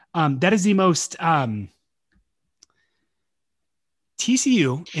 That is the most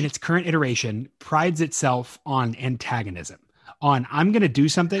TCU in its current iteration prides itself on antagonism. On I'm going to do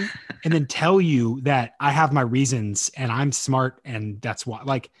something and then tell you that I have my reasons and I'm smart and that's why.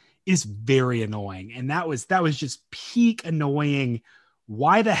 Like, is very annoying. And that was just peak annoying.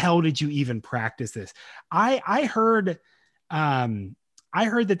 Why the hell did you even practice this? I heard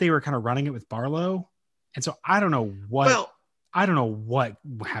that they were kind of running it with Barlow, and so I don't know what. Well, I don't know what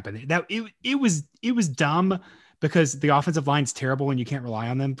happened. That it was dumb because the offensive line's terrible and you can't rely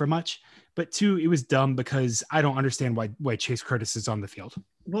on them for much. But two, it was dumb because I don't understand why Chase Curtis is on the field.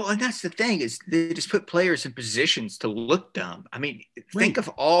 well, and that's the thing is they just put players in positions to look dumb. I mean, think Right. of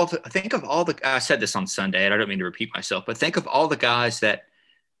all the. I said this on Sunday, and I don't mean to repeat myself, but think of all the guys that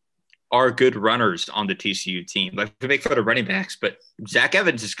are good runners on the TCU team. Like we make fun of running backs, but Zach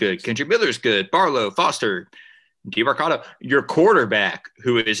Evans is good, Kendrick Miller is good, Barlow, Foster, DeMarcado, your quarterback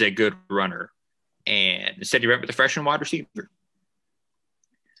who is a good runner, and instead you went with the freshman wide receiver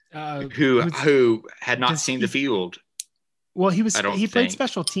who had not seen the field. Well, he played think.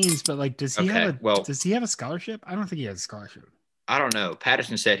 special teams, but like, does he have a scholarship? I don't think he has a scholarship. I don't know.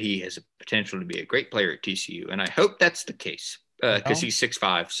 Patterson said he has a potential to be a great player at TCU, and I hope that's the case because he's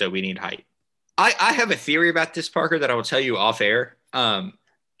 6'5", so we need height. I have a theory about this, Parker, that I will tell you off air.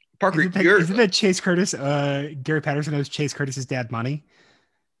 Parker, isn't that Chase Curtis? Gary Patterson owes Chase Curtis's dad money.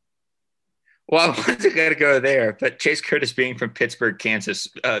 Well, I wasn't going to go there, but Chase Curtis being from Pittsburgh, Kansas,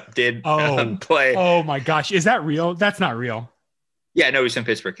 did play. Oh, my gosh. Is that real? That's not real. Yeah, no, he's from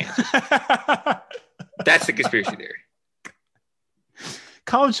Pittsburgh, Kansas. That's the conspiracy theory.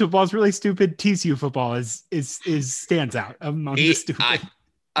 College football is really stupid. TCU football is stands out among the stupid.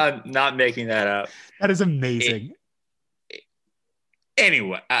 I'm not making that up. That is amazing.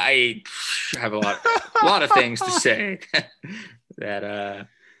 Anyway, I have a lot of things to say that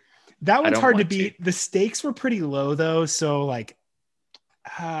that one's hard to beat. The stakes were pretty low though, so like,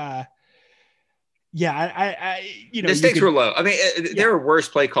 I the stakes were low. I mean, there are worse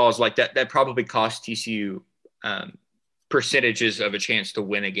play calls like that probably cost TCU percentages of a chance to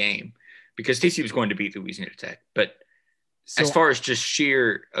win a game because TCU was going to beat Louisiana Tech. But as far as just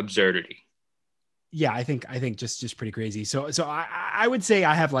sheer absurdity. Yeah, I think just pretty crazy. So I would say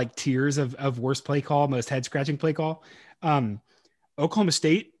I have like tiers of worst play call, most head scratching play call. Oklahoma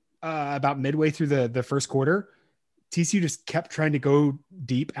State, about midway through the first quarter, TCU just kept trying to go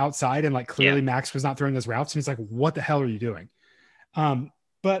deep outside and like clearly Max was not throwing those routes. And he's like, what the hell are you doing?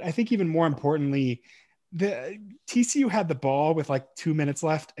 But I think even more importantly, the TCU had the ball with like 2 minutes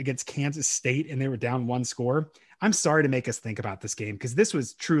left against Kansas State and they were down one score. I'm sorry to make us think about this game because this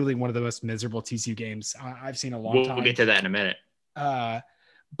was truly one of the most miserable TCU games I've seen in a long time. We'll get to that in a minute.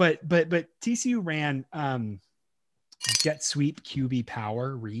 But TCU ran jet sweep QB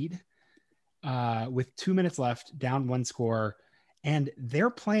power read with 2 minutes left, down one score, and their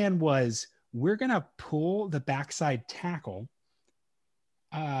plan was we're gonna pull the backside tackle,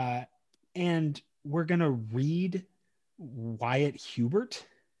 and we're gonna read Wyatt Hubert,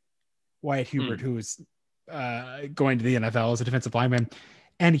 who was going to the NFL as a defensive lineman.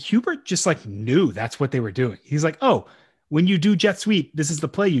 And Hubert just like knew that's what they were doing. He's like, oh, when you do jet sweep, this is the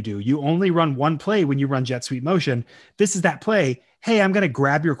play you do. You only run one play when you run jet sweep motion. This is that play. Hey, I'm going to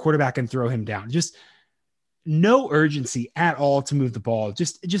grab your quarterback and throw him down. Just no urgency at all to move the ball.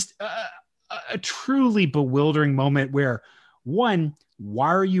 Just a truly bewildering moment where one, why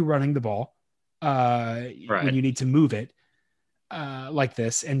are you running the ball when you need to move it like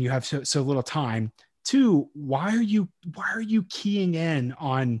this and you have so little time? Two, why are you keying in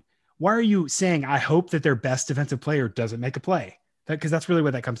on, why are you saying, I hope that their best defensive player doesn't make a play? Because that's really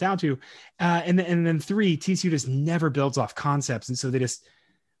what that comes down to. And then three, TCU just never builds off concepts. And so they just,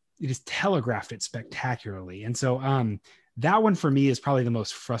 telegraphed it spectacularly. And so that one for me is probably the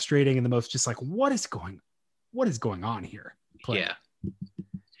most frustrating and the most just like, what is going on here?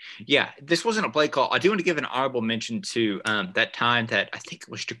 Yeah, this wasn't a play call. I do want to give an honorable mention to that time that I think it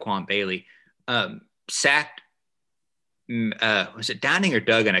was Jaquan Bailey sacked, was it Downing or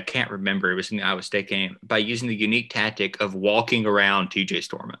Duggan? I can't remember. It was in the Iowa State game by using the unique tactic of walking around TJ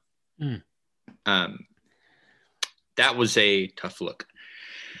Stormont. That was a tough look.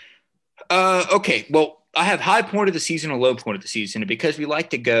 Okay, well, I have high point of the season and low point of the season. And because we like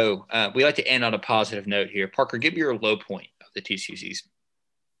to end on a positive note here. Parker, give me your low point of the TCU season.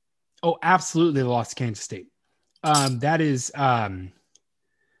 Oh, absolutely. The loss to Kansas State. That is, I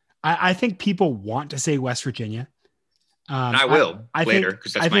think people want to say West Virginia. And I will later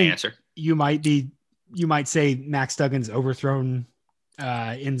because that's my answer. You might say Max Duggan's overthrown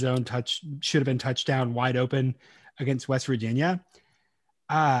end zone touch should have been touchdown wide open against West Virginia.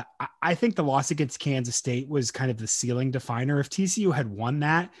 I think the loss against Kansas State was kind of the ceiling definer. If TCU had won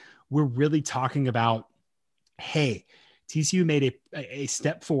that, we're really talking about, hey, TCU made a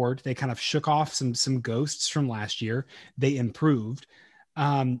step forward. They kind of shook off some ghosts from last year. They improved.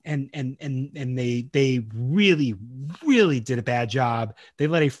 And they really, really did a bad job. They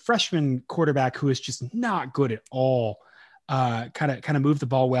let a freshman quarterback who is just not good at all kind of move the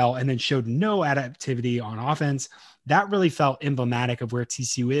ball well and then showed no adaptivity on offense. That really felt emblematic of where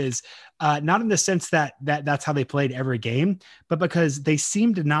TCU is, not in the sense that that's how they played every game, but because they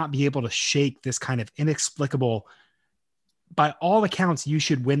seem to not be able to shake this kind of inexplicable, by all accounts, you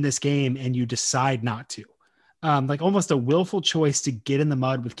should win this game and you decide not to. Like almost a willful choice to get in the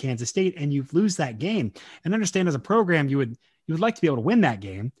mud with Kansas State and you lose that game. And understand as a program, you would like to be able to win that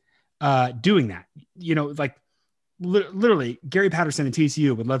game doing that. Like literally Gary Patterson and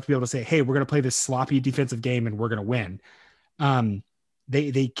TCU would love to be able to say, hey, we're going to play this sloppy defensive game and we're going to win.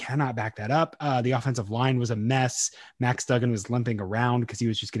 They cannot back that up. The offensive line was a mess. Max Duggan was limping around because he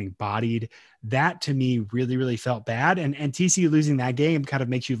was just getting bodied. That to me really, really felt bad. And TCU losing that game kind of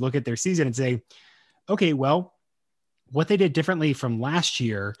makes you look at their season and say, okay, well, what they did differently from last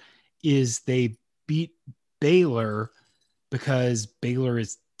year is they beat Baylor because Baylor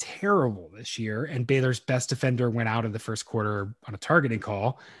is terrible this year. And Baylor's best defender went out in the first quarter on a targeting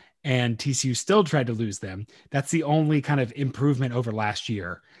call and TCU still tried to lose them. That's the only kind of improvement over last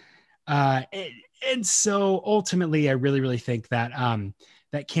year. And so ultimately, I really, really think that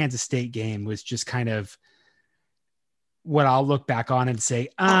that Kansas State game was just kind of what I'll look back on and say,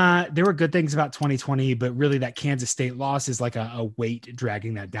 there were good things about 2020, but really that Kansas State loss is like a weight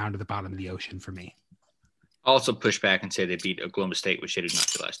dragging that down to the bottom of the ocean for me. I'll also push back and say they beat Oklahoma State, which they did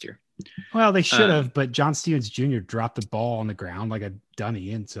not do last year. Well, they should have, but John Stevens Jr. dropped the ball on the ground like a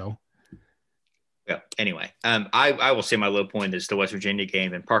dummy. And so. Yeah. Anyway, I will say my low point is the West Virginia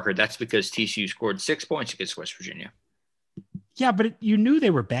game. And Parker, that's because TCU scored 6 points against West Virginia. Yeah, but you knew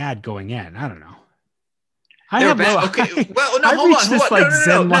they were bad going in. I don't know. Okay. Well, no, hold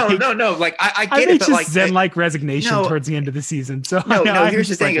on. No. Like I get it, but like zen-like resignation towards the end of the season. So no. Here's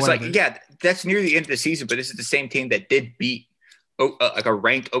the thing: it's like, yeah, that's near the end of the season, but this is the same team that did beat like a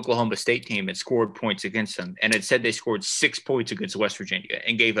ranked Oklahoma State team and scored points against them, and it said they scored 6 points against West Virginia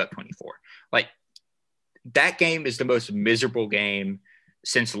and gave up 24. Like that game is the most miserable game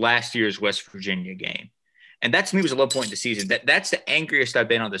since last year's West Virginia game, and that to me was a low point in the season. That's the angriest I've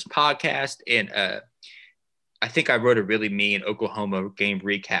been on this podcast, and I think I wrote a really mean Oklahoma game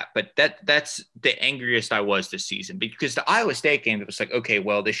recap, but that's the angriest I was this season because the Iowa State game, it was like, okay,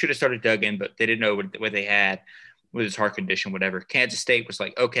 well, they should have started Duggan, but they didn't know what they had with his heart condition, whatever. Kansas State was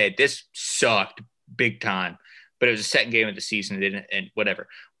like, okay, this sucked big time, but it was the second game of the season and whatever.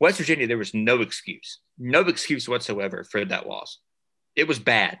 West Virginia, there was no excuse whatsoever for that loss. It was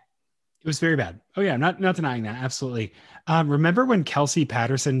bad. It was very bad. Oh yeah. Not denying that. Absolutely. Remember when Kelsey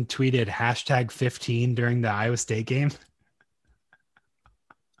Patterson tweeted #15 during the Iowa State game?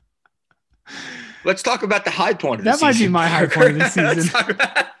 Let's talk about the high point of the season. That might be my high point of the season.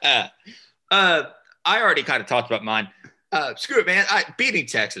 I already kind of talked about mine. Screw it, man. Beating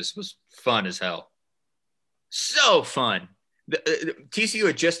Texas was fun as hell. So fun. TCU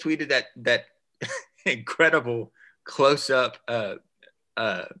had just tweeted that incredible close-up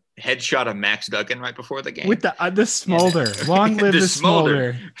headshot of Max Duggan right before the game with the smolder. Long live the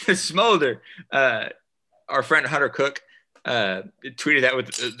smolder. The smolder. Our friend Hunter Cook tweeted that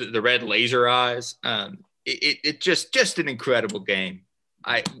with the red laser eyes. It just an incredible game.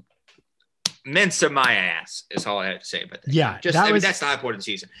 Mensa my ass is all I have to say about that. Yeah, that's the high point of the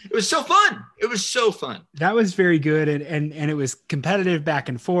season. It was so fun. That was very good, and it was competitive back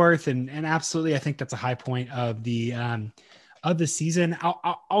and forth, and absolutely, I think that's a high point of the of the season,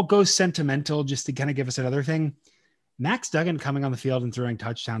 I'll go sentimental just to kind of give us another thing. Max Duggan coming on the field and throwing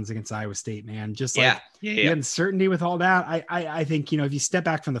touchdowns against Iowa State, man, just like the uncertainty with all that. I think, if you step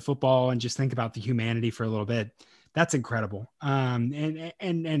back from the football and just think about the humanity for a little bit, that's incredible.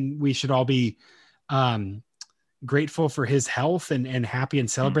 And we should all be grateful for his health and happy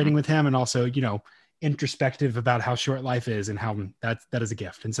and celebrating with him. And also, introspective about how short life is and how that is a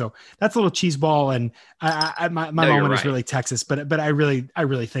gift. And so that's a little cheese ball. And my moment is really Texas, but I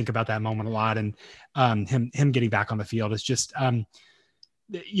really think about that moment a lot. And him getting back on the field is just, in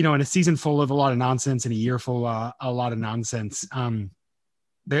a season full of a lot of nonsense and a year full of a lot of nonsense,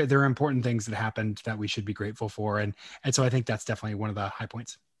 there are important things that happened that we should be grateful for. And so I think that's definitely one of the high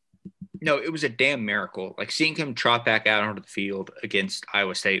points. No, it was a damn miracle. Like seeing him trot back out onto the field against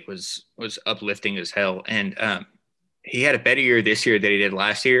Iowa State was uplifting as hell. And he had a better year this year than he did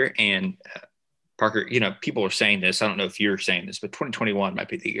last year. And Parker, people are saying this. I don't know if you're saying this, but 2021 might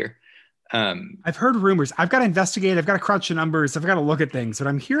be the year. I've heard rumors. I've got to investigate. I've got to crunch the numbers. I've got to look at things. But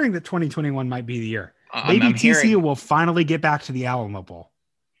I'm hearing that 2021 might be the year. Maybe TCU will finally get back to the Alamo Bowl.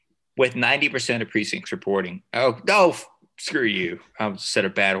 With 90% of precincts reporting. Oh, no. Screw you. I said a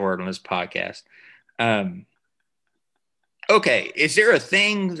bad word on this podcast. Okay. Is there a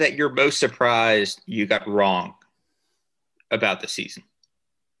thing that you're most surprised you got wrong about the season?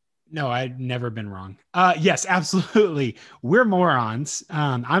 No, I've never been wrong. Yes, absolutely. We're morons.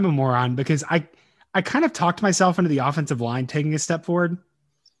 I'm a moron because I kind of talked myself into the offensive line taking a step forward.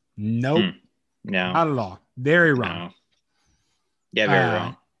 Nope. No. Not at all. Very wrong. No. Yeah, very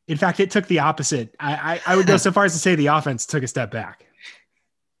wrong. In fact, it took the opposite. I would go so far as to say the offense took a step back.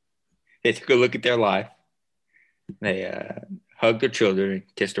 They took a look at their life. They hugged their children and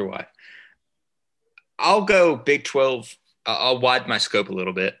kissed their wife. I'll go Big 12. I'll widen my scope a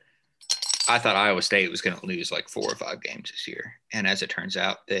little bit. I thought Iowa State was going to lose like 4 or 5 games this year. And as it turns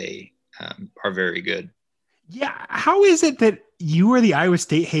out, they are very good. Yeah. How is it that you were the Iowa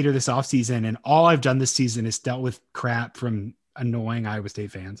State hater this offseason and all I've done this season is dealt with crap from annoying Iowa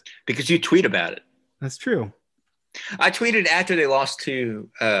State fans? Because you tweet about it. That's true. I tweeted after they lost to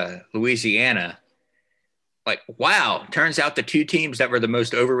Louisiana, like, wow, turns out the 2 teams that were the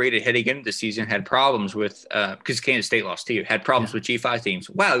most overrated heading into the season had problems with because Kansas State lost too, had problems with G5 teams.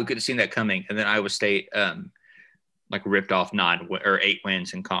 Wow, we could have seen that coming. And then Iowa State ripped off 9 or 8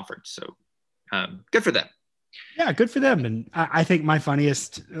 wins in conference. So good for them. Yeah, good for them. And I think my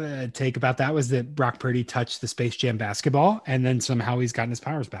funniest take about that was that Brock Purdy touched the Space Jam basketball and then somehow he's gotten his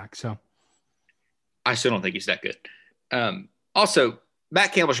powers back. So I still don't think he's that good. Also,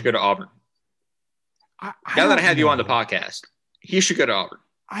 Matt Campbell should go to Auburn. Now that I have you on the podcast, he should go to Auburn.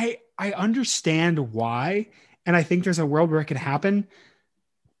 I understand why. And I think there's a world where it could happen.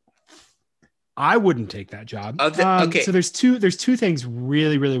 I wouldn't take that job. Okay. So there's two things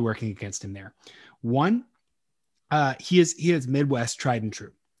really, really working against him there. One, he is Midwest tried and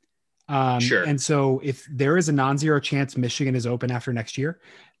true. Sure. And so if there is a non-zero chance Michigan is open after next year,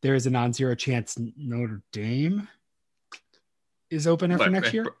 there is a non-zero chance Notre Dame is open after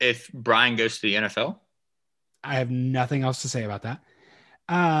next year. If Brian goes to the NFL, I have nothing else to say about that.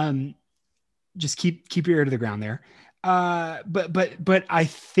 Just keep your ear to the ground there. But I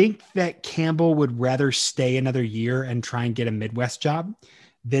think that Campbell would rather stay another year and try and get a Midwest job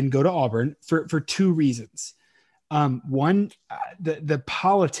than go to Auburn for 2 reasons. One, the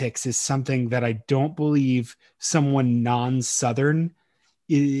politics is something that I don't believe someone non-Southern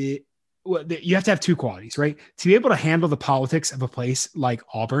you have to have 2 qualities, right? To be able to handle the politics of a place like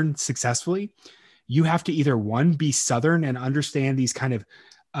Auburn successfully, you have to either 1, be Southern and understand these kind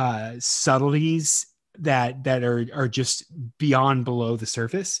of subtleties that are just beyond below the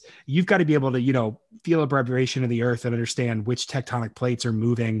surface. You've got to be able to, feel a vibration of the earth and understand which tectonic plates are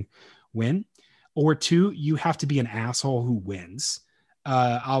moving when. Or 2, you have to be an asshole who wins,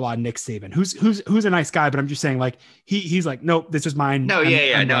 a la Nick Saban, who's a nice guy, but I'm just saying, like, he's like, nope, this is mine. No,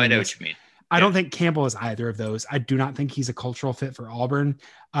 I know what you mean. I don't think Campbell is either of those. I do not think he's a cultural fit for Auburn.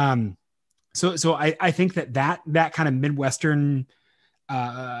 So I think that kind of Midwestern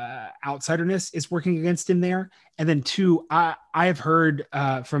outsiderness is working against him there. And then 2, I have heard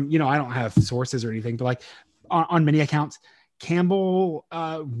from, I don't have sources or anything, but like on many accounts, Campbell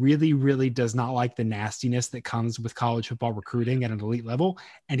really, really does not like the nastiness that comes with college football recruiting at an elite level,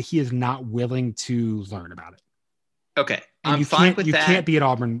 and he is not willing to learn about it. Okay, and I'm fine with that. You can't be at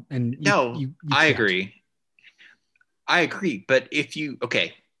Auburn, and I agree. But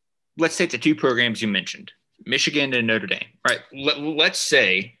let's take the 2 programs you mentioned, Michigan and Notre Dame, right? Let's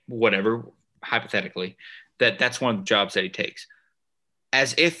say, whatever, hypothetically, that's one of the jobs that he takes.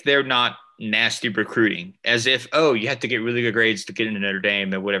 As if they're not nasty recruiting, as if, oh, you have to get really good grades to get into Notre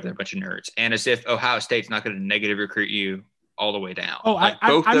Dame and whatever, they're a bunch of nerds. And as if Ohio State's not going to negative recruit you all the way down. Oh, like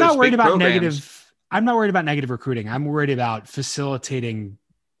I'm not worried about negative. I'm not worried about negative recruiting. I'm worried about facilitating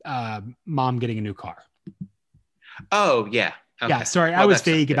mom getting a new car. Oh, yeah. Okay. Yeah. Sorry. Well, I was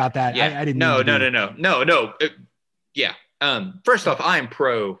vague about that. Yeah. I didn't. No. Yeah. First off, I am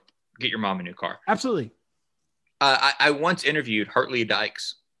pro get your mom a new car. Absolutely. I once interviewed Hartley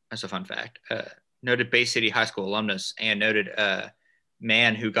Dykes. That's a fun fact. Noted Bay City High School alumnus and noted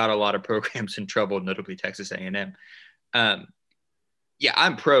man who got a lot of programs in trouble, notably Texas A&M. Yeah,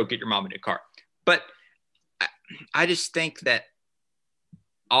 I'm pro get your mom a new car. But I just think that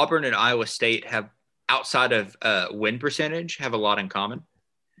Auburn and Iowa State have, outside of win percentage, have a lot in common.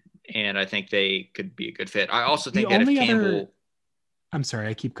 And I think they could be a good fit. I also think that if Campbell – I'm sorry,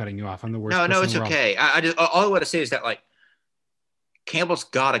 I keep cutting you off. I'm the worst. No, it's okay. I just all I want to say is that like Campbell's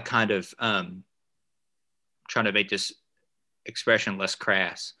got to kind of trying to make this expression less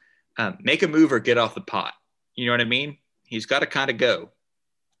crass. Make a move or get off the pot. You know what I mean? He's got to kind of go.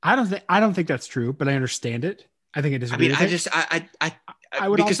 I don't think that's true, but I understand it. I think it is. I mean, I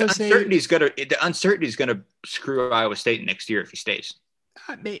would because also the uncertainty is gonna screw Iowa State next year if he stays.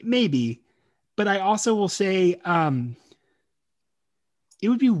 Maybe, but I also will say it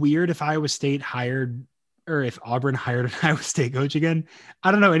would be weird if Iowa State hired, or if Auburn hired an Iowa State coach again.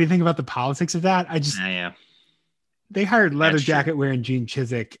 I don't know anything about the politics of that. They hired leather jacket wearing Gene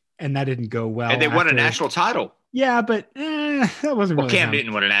Chizik, and that didn't go well. And they won a national title. Yeah, but that wasn't really. Cam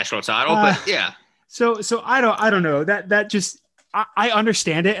didn't win a national title, but yeah. So I don't know that just I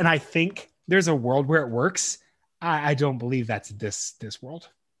understand it, and I think there's a world where it works. I don't believe that's this world.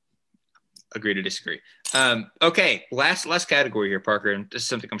 Agree to disagree. Okay, last category here, Parker, and this is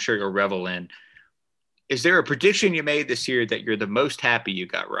something I'm sure you'll revel in. Is there a prediction you made this year that you're the most happy you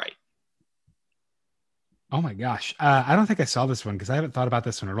got right? Oh my gosh. I don't think I saw this one because I haven't thought about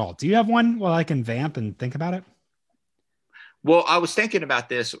this one at all. Do you have one while I can vamp and think about it? Well, I was thinking about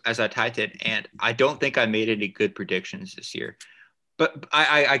this as I typed it, and I don't think I made any good predictions this year. But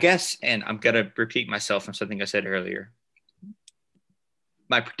I guess, and I'm going to repeat myself from something I said earlier,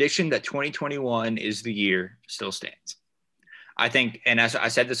 my prediction that 2021 is the year still stands. I think, and as I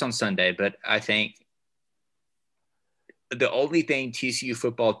said this on Sunday, but I think the only thing TCU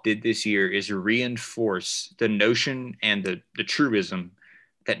football did this year is reinforce the notion and the truism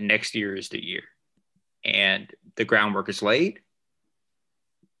that next year is the year. And the groundwork is laid.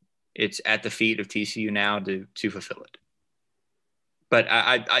 It's at the feet of TCU now to fulfill it. But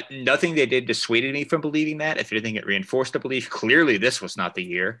I nothing they did dissuaded me from believing that. If anything, it reinforced the belief. Clearly, this was not the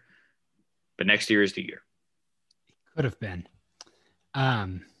year, but next year is the year. It could have been.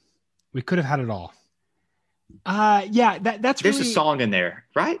 We could have had it all. Yeah, that's there's really... a song in there,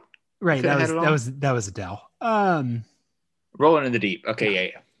 right? Right. That was Adele. Rolling in the Deep.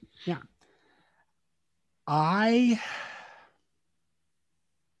 Okay, yeah.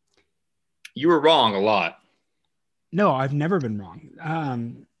 You were wrong a lot. No, I've never been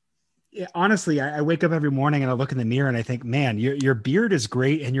wrong. Honestly, I wake up every morning and I look in the mirror and I think, man, your beard is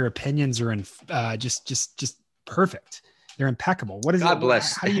great and your opinions are just perfect. They're impeccable. What is God it?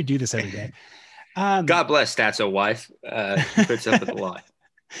 Bless. How do you do this every day? God bless Statso wife. Puts up with a lot.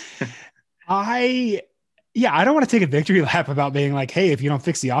 I don't want to take a victory lap about being like, hey, if you don't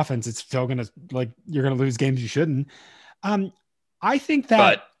fix the offense, it's still gonna you're gonna lose games you shouldn't. I think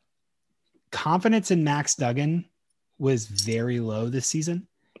that confidence in Max Duggan was very low this season.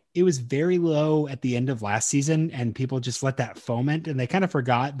 It was very low at the end of last season, and people just let that foment, and they kind of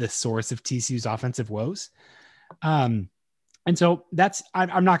forgot the source of TCU's offensive woes. And so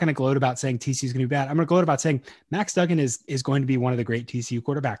I'm not going to gloat about saying TCU is going to be bad. I'm going to gloat about saying Max Duggan is going to be one of the great TCU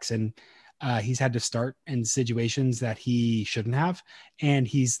quarterbacks. And he's had to start in situations that he shouldn't have. And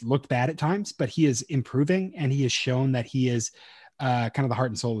he's looked bad at times, but he is improving, and he has shown that he is kind of the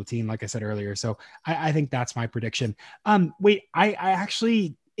heart and soul of the team, like I said earlier. So I think that's my prediction. Wait, I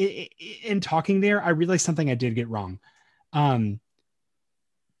actually, in talking there, I realized something I did get wrong.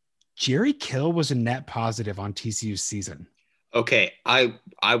 Jerry Kill was a net positive on TCU's season. Okay, I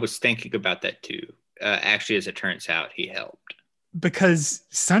was thinking about that too. Actually, as it turns out, he helped. Because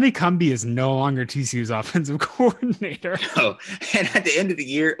Sonny Cumbie is no longer TCU's offensive coordinator. Oh, and at the end of the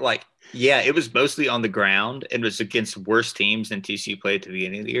year, it was mostly on the ground and was against worse teams than TCU played at the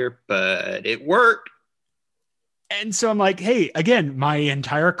beginning of the year, but it worked. And so I'm like, hey, again, my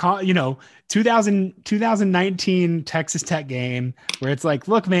entire 2019 Texas Tech game where it's like,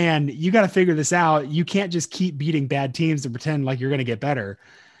 look, man, you got to figure this out. You can't just keep beating bad teams and pretend like you're going to get better.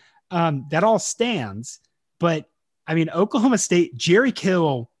 That all stands. But I mean, Oklahoma State, Jerry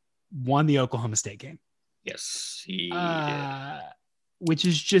Kill won the Oklahoma State game. Yes, he did. Which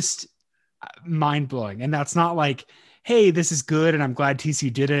is just mind blowing. And that's not like, hey, this is good and I'm glad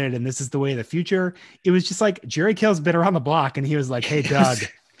TCU did it and this is the way of the future. It was just like Jerry Kill's been around the block and he was like, hey, Doug,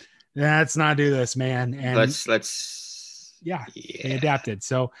 let's not do this, man. And yeah, they adapted.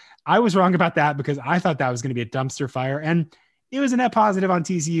 So I was wrong about that because I thought that was going to be a dumpster fire. And it was a net positive on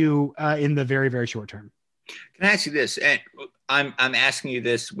TCU in the very, very short term. Can I ask you this? And I'm asking you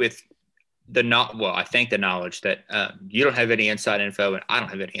this with I think the knowledge that you don't have any inside info and I don't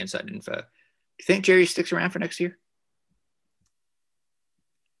have any inside info. Do you think Jerry sticks around for next year?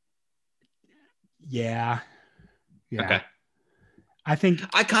 Yeah. Okay. I think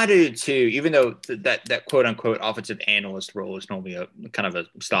I kind of do too, even though that quote unquote offensive analyst role is normally a kind of a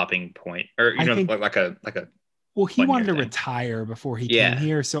stopping point, or like a. Well, he wanted to retire before he came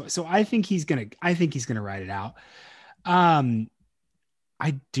here, so I think he's gonna ride it out.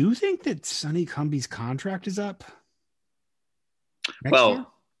 I do think that Sonny Cumbie's contract is up. Well, year?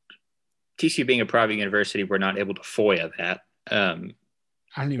 TCU being a private university, we're not able to FOIA that.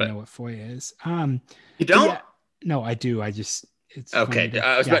 I don't even know what FOIA is. You don't? Yeah, no, I do. It's okay.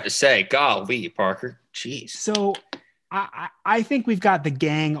 I was about to say, golly, Parker. Jeez. So I think we've got the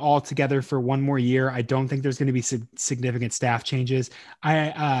gang all together for one more year. I don't think there's going to be significant staff changes.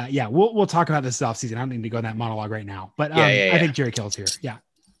 We'll talk about this offseason. I don't need to go in that monologue right now, but I think Jerry Kill's here. Yeah.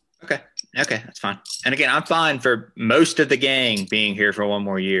 Okay, that's fine. And again, I'm fine for most of the gang being here for one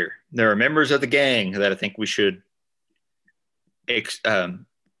more year. There are members of the gang that I think we should exclude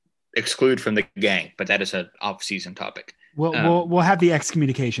from the gang, but that is an off-season topic. We'll have the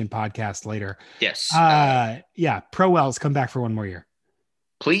excommunication podcast later. Yes. Pro Wells, come back for one more year.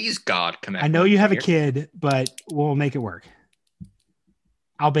 Please, God, come back. I know you have a kid, but we'll make it work.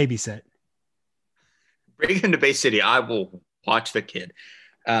 I'll babysit. Bring him to Bay City. I will watch the kid.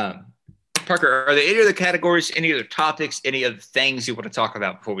 Parker, are there any other categories, any other topics, any other things you want to talk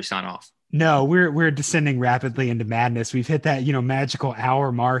about before we sign off? No, we're descending rapidly into madness. We've hit that, magical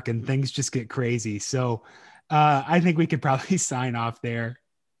hour mark and things just get crazy. So I think we could probably sign off there.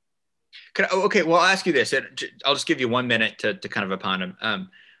 Okay, well, I'll ask you this. I'll just give you 1 minute to kind of opine him.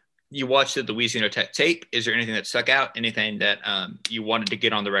 You watched the Louisiana Tech tape. Is there anything that stuck out? Anything that you wanted to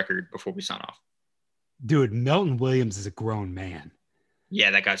get on the record before we sign off? Dude, Milton Williams is a grown man.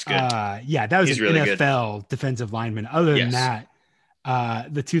 Yeah, that guy's good. That was an really NFL good defensive lineman. Other than that,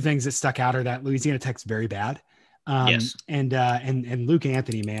 the two things that stuck out are that Louisiana Tech's very bad. And Luke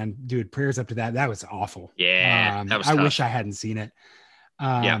Anthony, man, dude, prayers up to that. That was awful. Yeah, that was I tough. wish I hadn't seen it.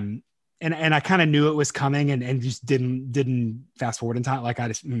 And I kind of knew it was coming and just didn't fast forward in time. Like I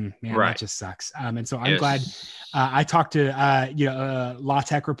just, that just sucks. And so I'm glad I talked to,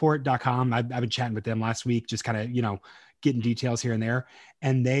 lawtechreport.com. I've been chatting with them last week, just kind of, getting details here and there.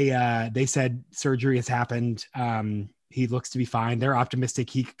 And they said surgery has happened. He looks to be fine. They're optimistic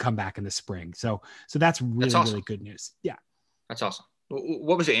he could come back in the spring. So that's really, awesome. Really good news. Yeah. That's awesome.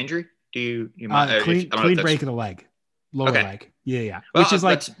 What was the injury? Do you clean break of the leg, lower leg. Yeah. Well, which is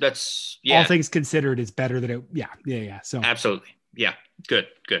like, that's all things considered is better than it. Yeah. So absolutely. Yeah. Good.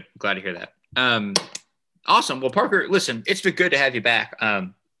 Glad to hear that. Awesome. Well, Parker, listen, it's been good to have you back.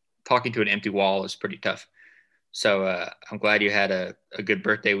 Talking to an empty wall is pretty tough. So I'm glad you had a good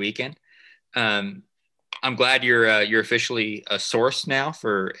birthday weekend. I'm glad you're officially a source now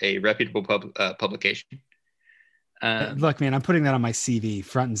for a reputable publication. Look, man, I'm putting that on my CV,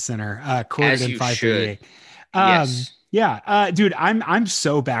 front and center. Quoted in 538. Yes. Yeah, dude, I'm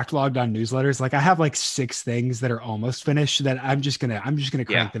so backlogged on newsletters. Like I have like 6 things that are almost finished that I'm just gonna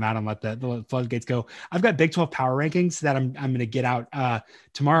crank them out and let the floodgates go. I've got Big 12 power rankings that I'm gonna get out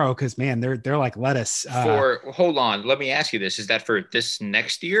tomorrow because man, they're like lettuce. Hold on, let me ask you this: is that for this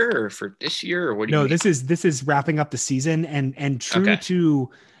next year or for this year or what? Do you mean? This is wrapping up the season and true to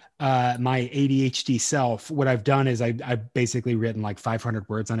my ADHD self. What I've done is I've basically written like 500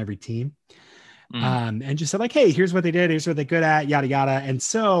 words on every team. And just said like, hey, here's what they did. Here's what they're good at, yada, yada. And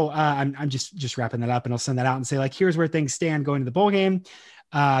so I'm just wrapping that up and I'll send that out and say like, here's where things stand going to the bowl game.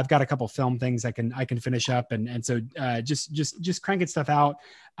 I've got a couple film things I can finish up. And so just cranking stuff out.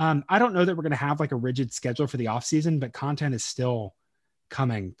 I don't know that we're going to have like a rigid schedule for the off season, but content is still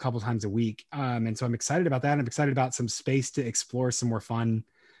coming a couple times a week. And so I'm excited about that. I'm excited about some space to explore some more fun,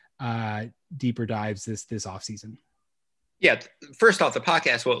 deeper dives this off season. Yeah. First off, the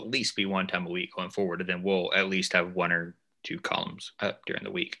podcast will at least be one time a week going forward, and then we'll at least have 1 or 2 columns up during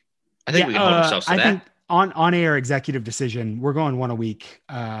the week. I think we can hold ourselves to that. I think on air executive decision, we're going 1 a week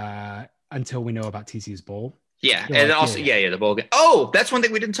until we know about TCU's bowl. Yeah. And also, the bowl game. Oh, that's one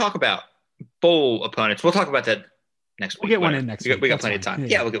thing we didn't talk about. Bowl opponents. We'll talk about that next week. We'll get one in next week. We got plenty of time.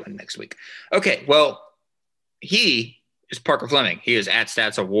 Yeah, we'll get one next week. Okay, well, he is Parker Fleming. He is at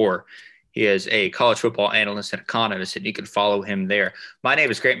Stats of War. He is a college football analyst and economist, and you can follow him there. My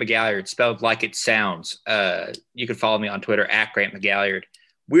name is Grant McGalliard, spelled like it sounds. You can follow me on Twitter at Grant McGalliard.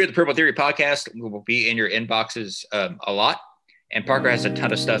 We're the Purple Theory Podcast. We will be in your inboxes a lot. And Parker has a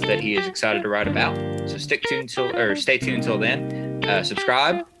ton of stuff that he is excited to write about. So stay tuned till then.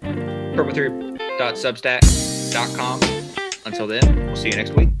 Subscribe, purpletheory.substack.com. Until then, we'll see you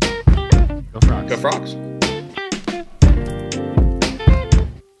next week. Go Frogs. Go Frogs.